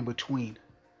 everything in between,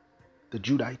 the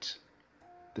Judites,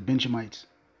 the Benjamites,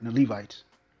 and the Levites,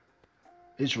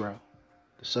 Israel,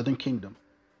 the southern kingdom,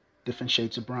 different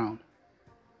shades of brown.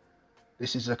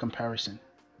 This is a comparison.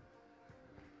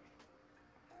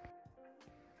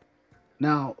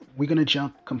 Now, we're going to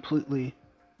jump completely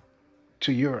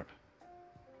to Europe.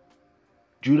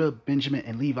 Judah, Benjamin,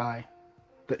 and Levi,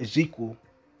 the Ezekiel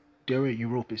Deri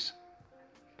Europus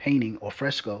painting or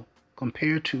fresco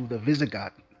compared to the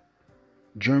Visigoth,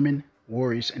 German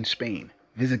warriors in Spain.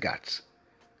 Visigoths,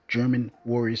 German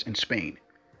warriors in Spain,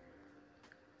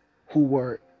 who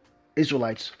were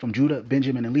Israelites from Judah,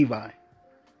 Benjamin, and Levi.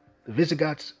 The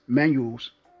Visigoths'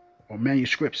 manuals or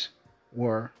manuscripts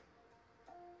were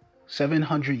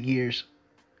 700 years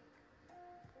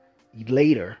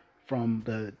later from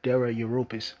the Deri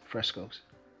Europus frescoes.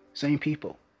 Same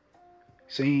people,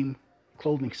 same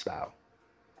clothing style.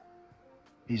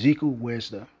 Ezekiel wears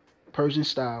the Persian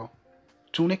style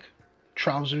tunic,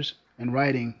 trousers, and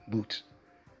riding boots.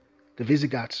 The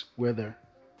Visigoths wear the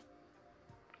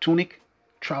tunic,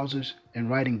 trousers, and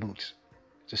riding boots.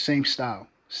 It's the same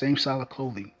style of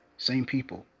clothing, same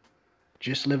people,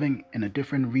 just living in a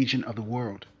different region of the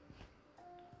world.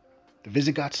 The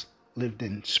Visigoths lived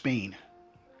in Spain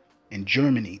and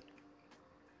Germany.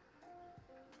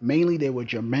 Mainly they were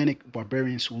Germanic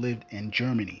barbarians who lived in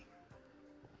Germany.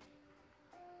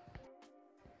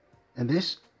 And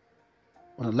this,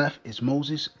 on the left, is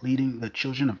Moses leading the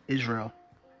children of Israel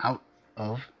out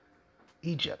of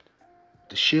Egypt.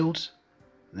 The shields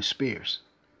and the spears.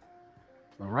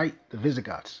 On the right, the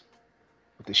Visigoths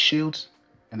with the shields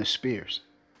and the spears.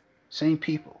 Same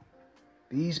people.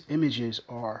 These images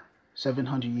are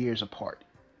 700 years apart.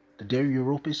 The Deri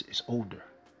Europus is older,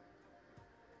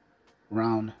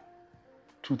 around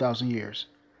 2,000 years.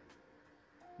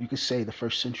 You could say the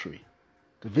first century.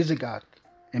 The Visigoth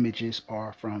images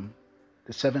are from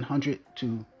the 700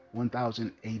 to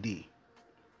 1000 AD.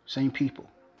 Same people,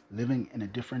 living in a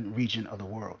different region of the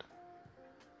world.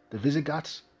 The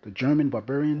Visigoths, the German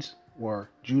barbarians, were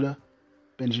Judah,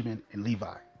 Benjamin, and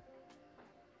Levi.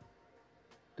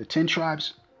 The 10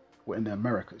 tribes were in the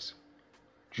Americas.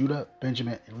 Judah,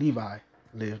 Benjamin, and Levi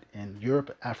lived in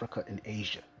Europe, Africa, and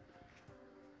Asia.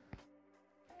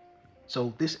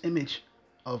 So this image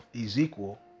of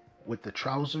Ezekiel with the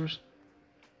trousers,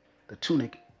 the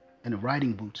tunic, and the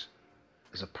riding boots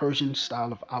is a Persian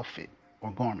style of outfit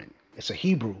or garment. It's a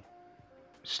Hebrew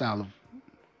style of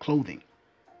clothing.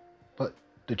 But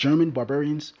the German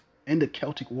barbarians and the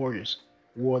Celtic warriors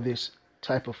wore this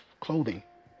type of clothing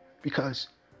because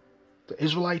the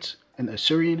Israelites and the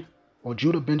Assyrian, or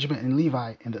Judah, Benjamin, and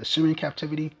Levi in the Assyrian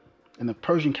captivity and the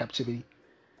Persian captivity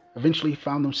eventually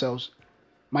found themselves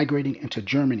migrating into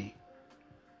Germany.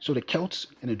 So the Celts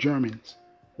and the Germans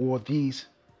wore these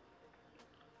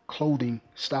clothing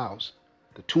styles: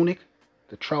 the tunic,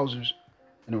 the trousers,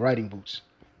 and the riding boots.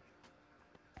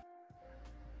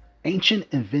 Ancient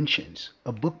Inventions,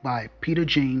 a book by Peter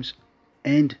James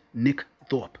and Nick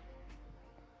Thorpe.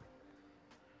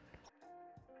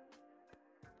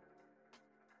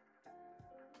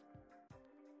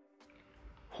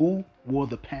 Who wore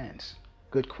the pants?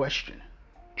 Good question.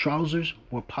 Trousers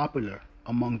were popular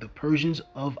among the Persians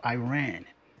of Iran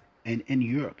and in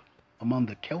Europe among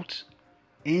the Celts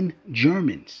and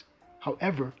Germans.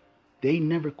 However, they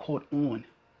never caught on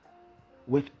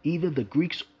with either the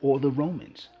Greeks or the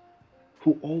Romans,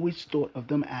 who always thought of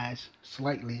them as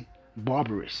slightly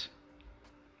barbarous.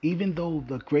 Even though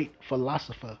the great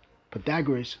philosopher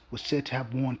Pythagoras was said to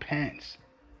have worn pants.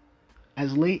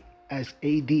 As late as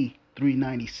AD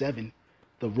 397,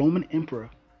 the Roman Emperor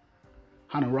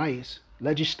Honorius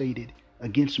legislated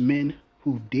against men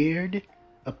who dared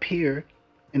appear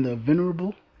in the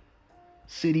venerable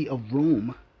city of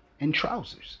Rome in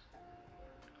trousers.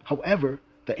 However,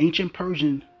 the ancient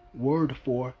Persian word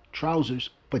for trousers,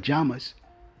 pajamas,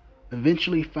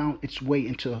 eventually found its way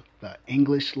into the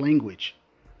English language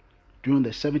during the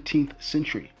 17th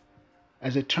century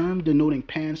as a term denoting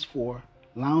pants for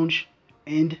lounge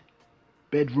and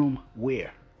bedroom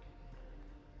wear.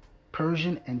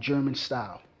 Persian and German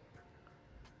style: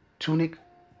 tunic,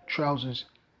 trousers,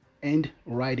 and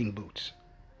riding boots.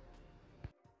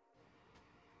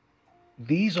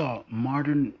 These are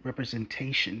modern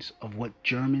representations of what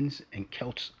Germans and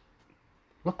Celts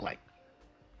look like,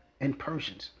 and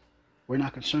Persians. We're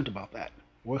not concerned about that.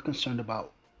 We're concerned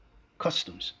about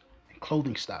customs and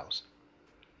clothing styles.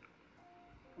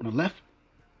 On the left,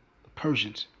 the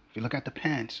Persians. If you look at the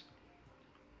pants,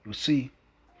 you'll see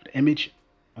the image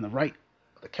on the right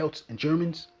of the Celts and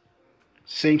Germans,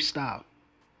 same style.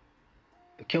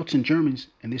 The Celts and Germans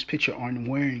in this picture aren't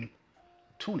wearing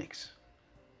tunics,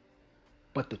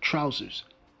 but the trousers.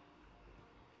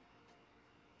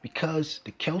 Because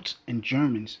the Celts and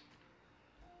Germans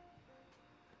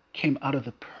came out of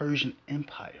the Persian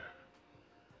Empire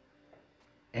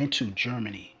into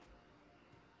Germany.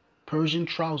 Persian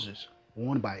trousers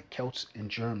worn by Celts and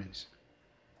Germans.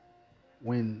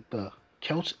 When the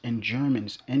Celts and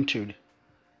Germans entered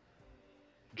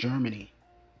Germany,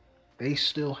 they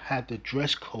still had the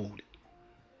dress code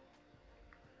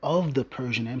of the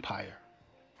Persian Empire.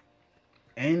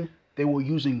 And they were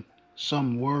using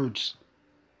some words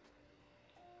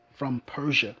from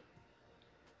Persia.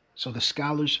 So the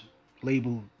scholars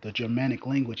labeled the Germanic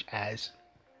language as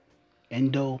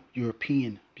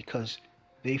Indo-European because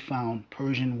they found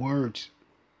Persian words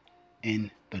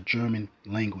in the German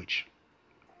language.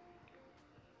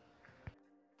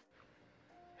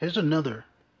 Here's another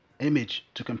image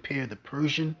to compare the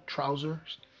Persian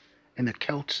trousers and the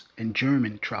Celts and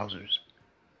German trousers.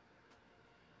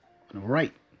 On the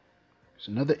right is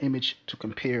another image to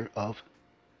compare of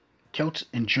Celts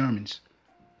and Germans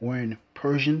wearing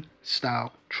Persian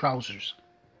style trousers.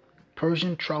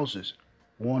 Persian trousers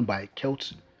worn by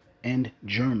Celts and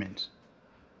Germans.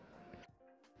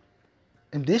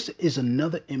 And this is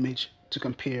another image to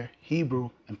compare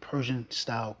Hebrew and Persian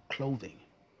style clothing.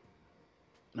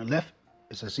 On the left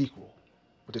is Ezekiel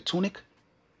with the tunic,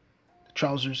 the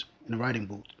trousers, and the riding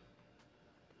boot.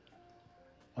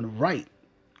 On the right,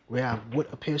 we have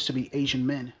what appears to be Asian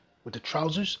men with the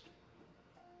trousers,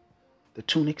 the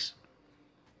tunics,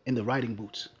 and the riding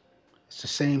boots. It's the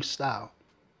same style.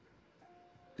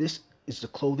 This is the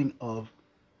clothing of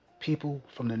people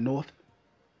from the north,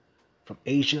 from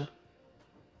Asia,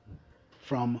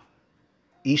 from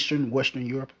Eastern, Western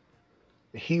Europe.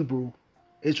 The Hebrew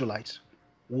Israelites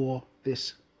wore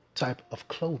this type of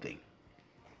clothing.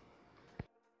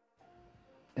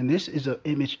 And this is an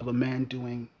image of a man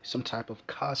doing some type of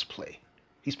cosplay.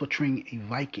 He's portraying a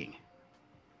Viking.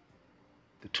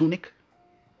 The tunic,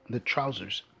 the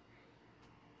trousers,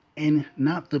 and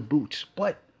not the boots,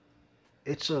 but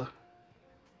it's a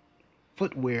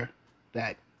footwear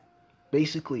that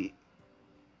basically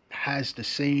has the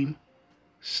same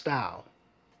style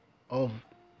of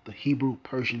the Hebrew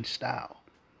Persian style.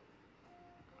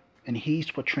 And he's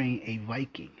portraying a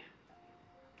Viking.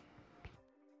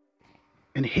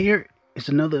 And here is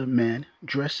another man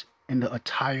dressed in the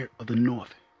attire of the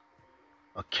North,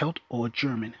 a Celt or a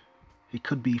German. He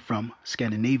could be from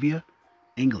Scandinavia,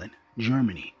 England,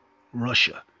 Germany,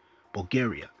 Russia,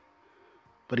 Bulgaria.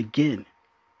 But again,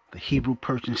 the Hebrew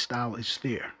Persian style is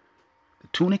there. The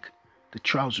tunic, the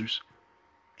trousers,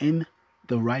 and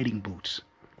the riding boots.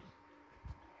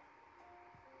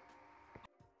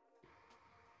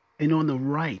 And on the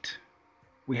right,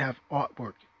 we have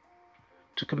artwork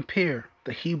to compare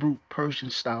the Hebrew Persian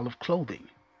style of clothing.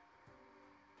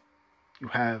 You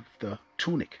have the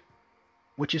tunic,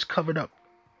 which is covered up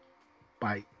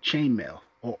by chainmail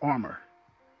or armor,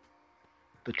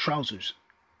 the trousers,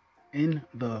 and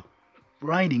the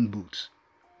riding boots.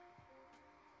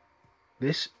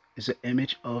 This is an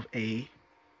image of a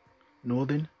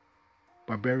northern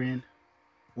barbarian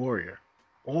warrior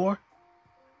or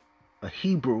a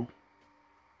Hebrew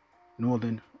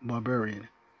northern barbarian.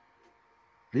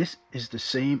 This is the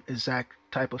same exact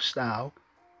type of style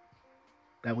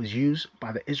that was used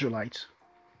by the Israelites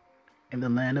in the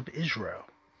land of Israel.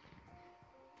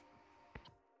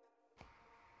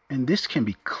 And this can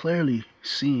be clearly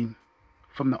seen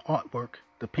from the artwork,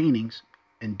 the paintings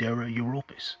in Dera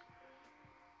Europos.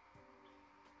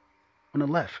 On the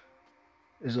left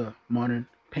is a modern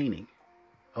painting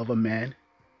of a man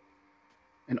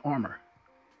in armor.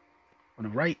 On the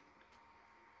right,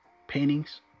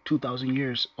 paintings, 2,000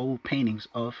 years old paintings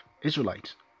of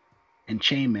Israelites in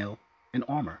chainmail and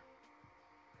armor.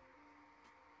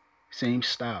 Same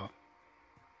style,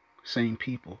 same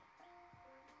people,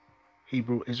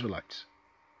 Hebrew Israelites.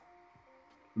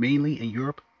 Mainly in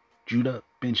Europe, Judah,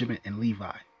 Benjamin, and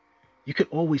Levi. You could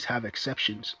always have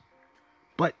exceptions,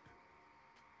 but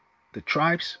the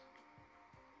tribes,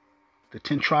 the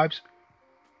 10 tribes,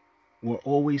 were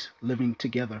always living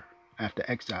together after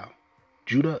exile.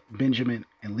 Judah, Benjamin,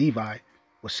 and Levi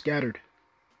were scattered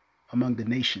among the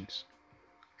nations.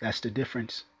 That's the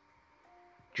difference.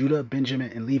 Judah,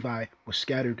 Benjamin, and Levi were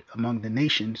scattered among the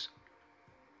nations.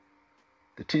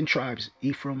 The 10 tribes,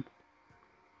 Ephraim,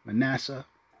 Manasseh,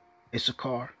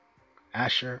 Issachar,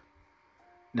 Asher,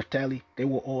 Naphtali, they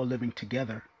were all living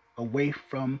together away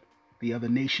from the other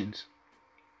nations.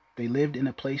 They lived in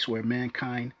a place where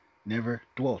mankind never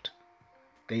dwelt.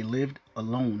 They lived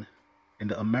alone in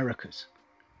the Americas.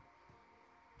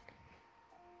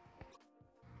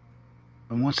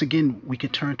 And once again, we can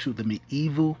turn to the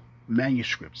medieval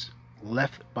manuscripts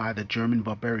left by the German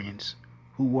barbarians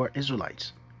who were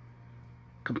Israelites,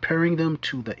 comparing them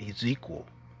to the Ezekiel,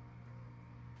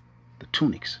 the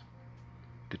tunics,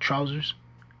 the trousers,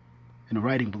 and the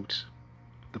riding boots,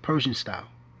 the Persian style.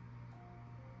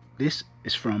 This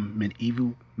is from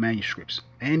medieval manuscripts,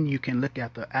 and you can look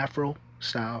at the Afro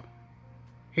style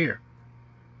here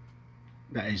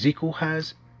that Ezekiel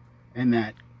has and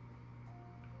that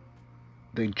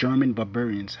the German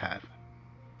barbarians have.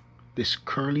 This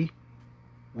curly,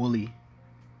 woolly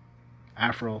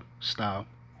Afro style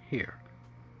here.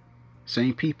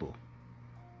 Same people.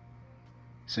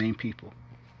 Same people.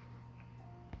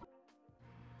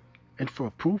 And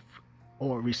for proof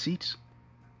or receipts,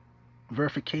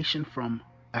 verification from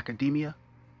academia,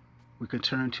 we can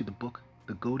turn to the book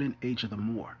The Golden Age of the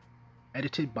Moor,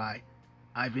 edited by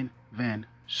Ivan van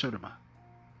Sertima.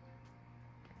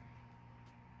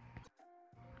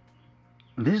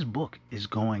 This book is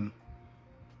going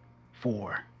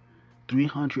for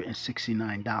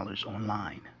 $369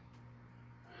 online,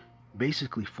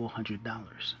 basically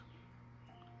 $400.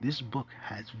 This book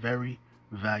has very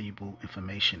valuable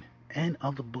information and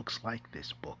other books like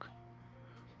this book.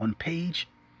 On page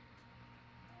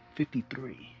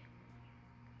 53,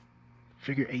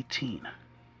 figure 18,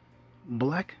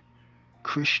 Black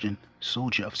Christian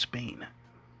soldier of Spain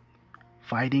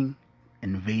fighting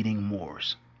invading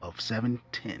Moors of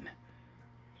 710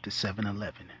 to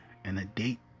 711, and the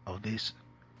date of this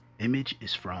image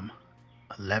is from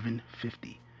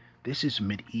 1150. This is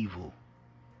medieval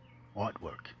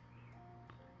artwork.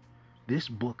 This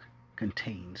book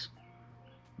contains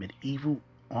medieval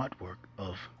artwork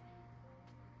of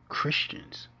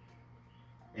Christians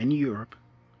in Europe,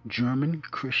 German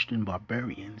Christian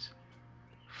barbarians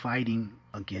fighting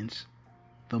against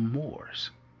the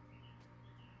Moors.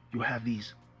 You have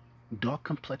these dark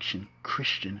complexion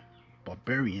Christian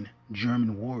barbarian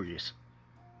German warriors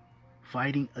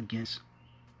fighting against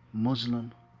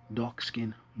Muslim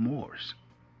dark-skinned Moors.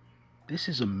 This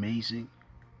is amazing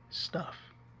stuff.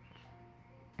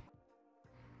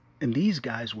 And these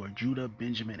guys were Judah,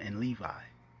 Benjamin, and Levi.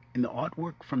 And the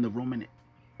artwork from the Roman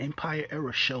Empire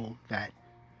era show that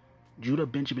Judah,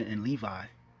 Benjamin, and Levi,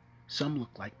 some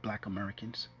look like Black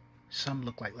Americans, some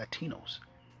look like Latinos.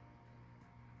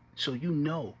 So you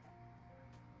know,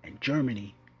 in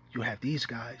Germany, you have these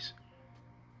guys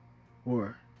who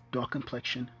are dark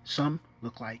complexion. Some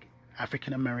look like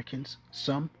African Americans.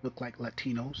 Some look like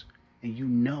Latinos. And you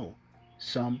know,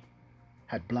 some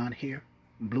had blonde hair,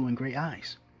 blue and gray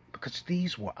eyes. Because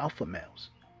these were alpha males.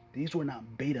 These were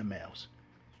not beta males.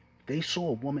 They saw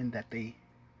a woman that they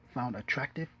found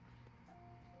attractive.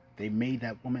 They made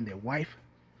that woman their wife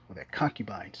or their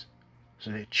concubines.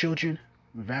 So their children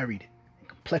varied in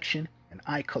complexion and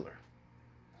eye color.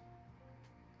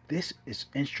 This is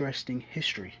interesting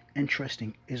history,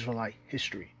 interesting Israelite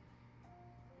history.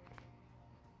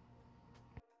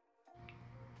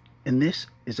 And this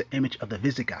is an image of the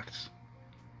Visigoths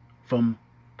from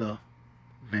the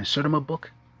Van Sertima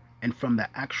book and from the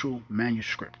actual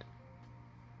manuscript.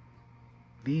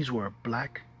 These were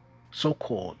black,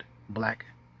 so-called black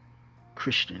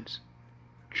Christians,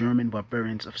 German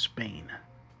barbarians of Spain,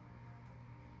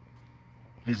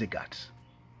 Visigoths.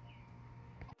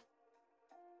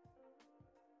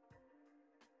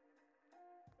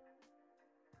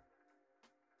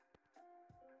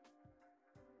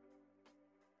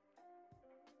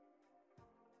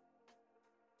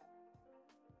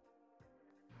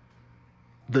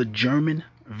 The German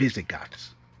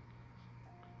Visigoths,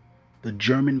 the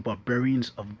German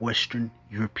barbarians of Western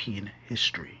European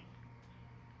history.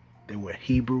 They were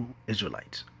Hebrew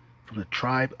Israelites from the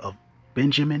tribe of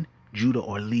Benjamin, Judah,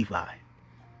 or Levi.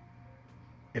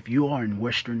 If you are in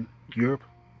Western Europe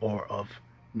or of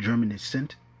German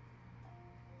descent,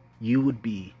 you would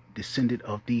be descended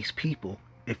of these people.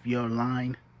 If your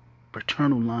line,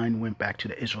 paternal line, went back to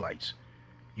the Israelites,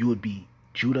 you would be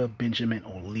Judah, Benjamin,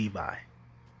 or Levi.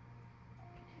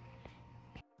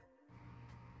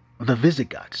 The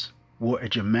Visigoths were a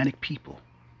Germanic people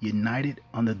united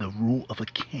under the rule of a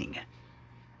king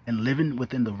and living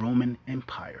within the Roman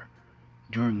Empire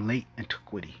during late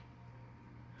antiquity.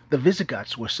 The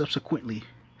Visigoths were subsequently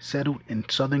settled in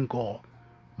southern Gaul,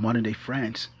 modern-day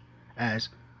France, as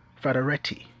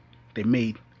Foederati. They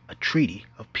made a treaty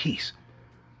of peace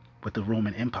with the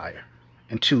Roman Empire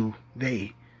until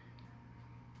they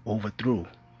overthrew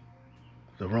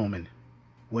the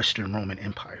Western Roman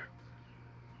Empire.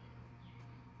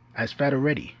 As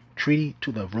Foederati, treaty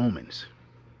to the Romans,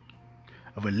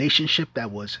 a relationship that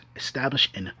was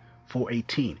established in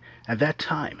 418. At that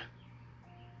time,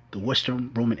 the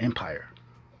Western Roman Empire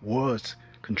was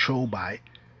controlled by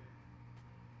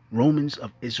Romans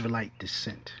of Israelite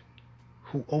descent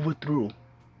who overthrew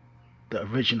the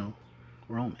original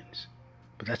Romans.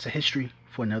 But that's a history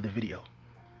for another video.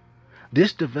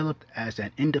 This developed as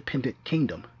an independent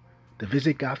kingdom. The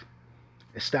Visigoths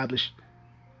established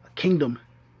a kingdom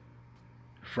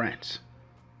in France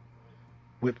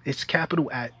with its capital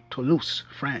at Toulouse,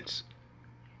 France,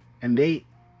 and they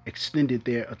extended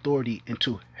their authority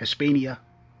into Hispania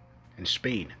and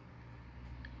Spain.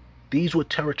 These were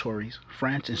territories,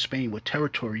 France and Spain were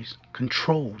territories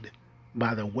controlled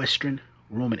by the Western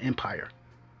Roman Empire.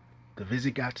 The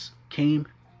Visigoths came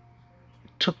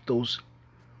and took those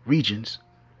regions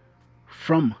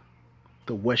from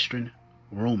the Western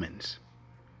Romans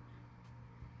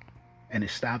and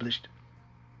established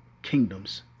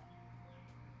kingdoms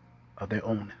of their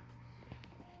own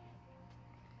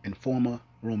in former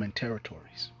Roman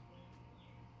territories.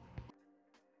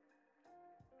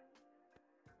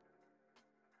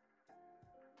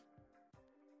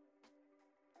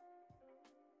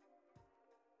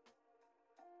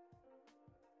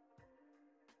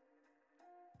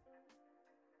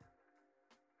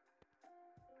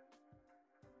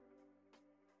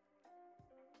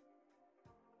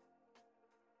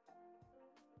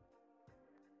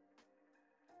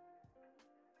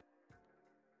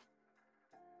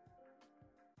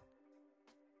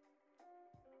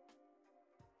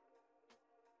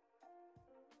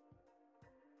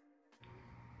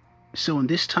 So in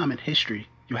this time in history,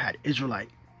 you had Israelite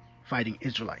fighting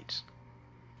Israelites.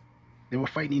 They were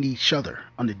fighting each other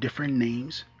under different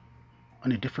names,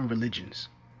 under different religions.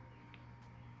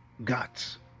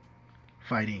 Goths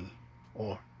fighting,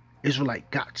 or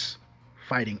Israelite Goths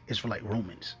fighting Israelite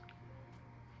Romans.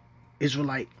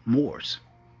 Israelite Moors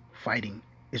fighting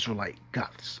Israelite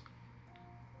Goths.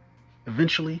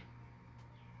 Eventually,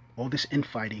 all this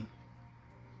infighting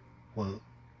will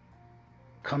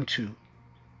come to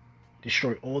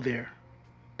destroy all their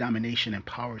domination and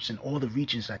powers in all the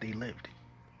regions that they lived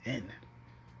in.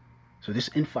 So this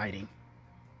infighting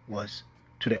was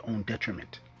to their own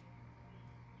detriment.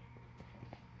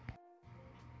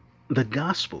 The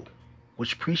gospel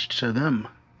was preached to them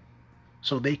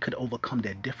so they could overcome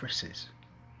their differences.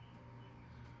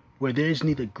 Where there is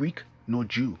neither Greek nor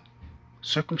Jew,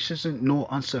 circumcision nor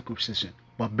uncircumcision,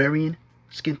 barbarian,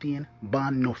 Scythian,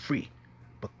 bond nor free,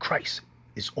 but Christ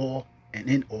is all and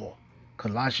in all.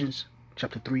 Colossians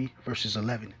chapter 3 verses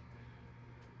 11.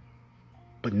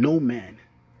 But no man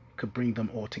could bring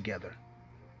them all together.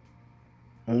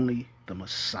 Only the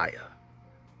Messiah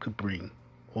could bring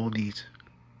all these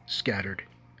scattered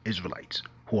Israelites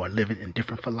who are living in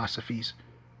different philosophies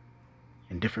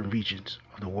in different regions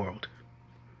of the world.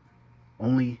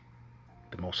 Only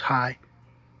the Most High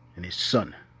and His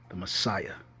Son, the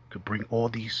Messiah, could bring all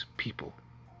these people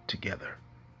together.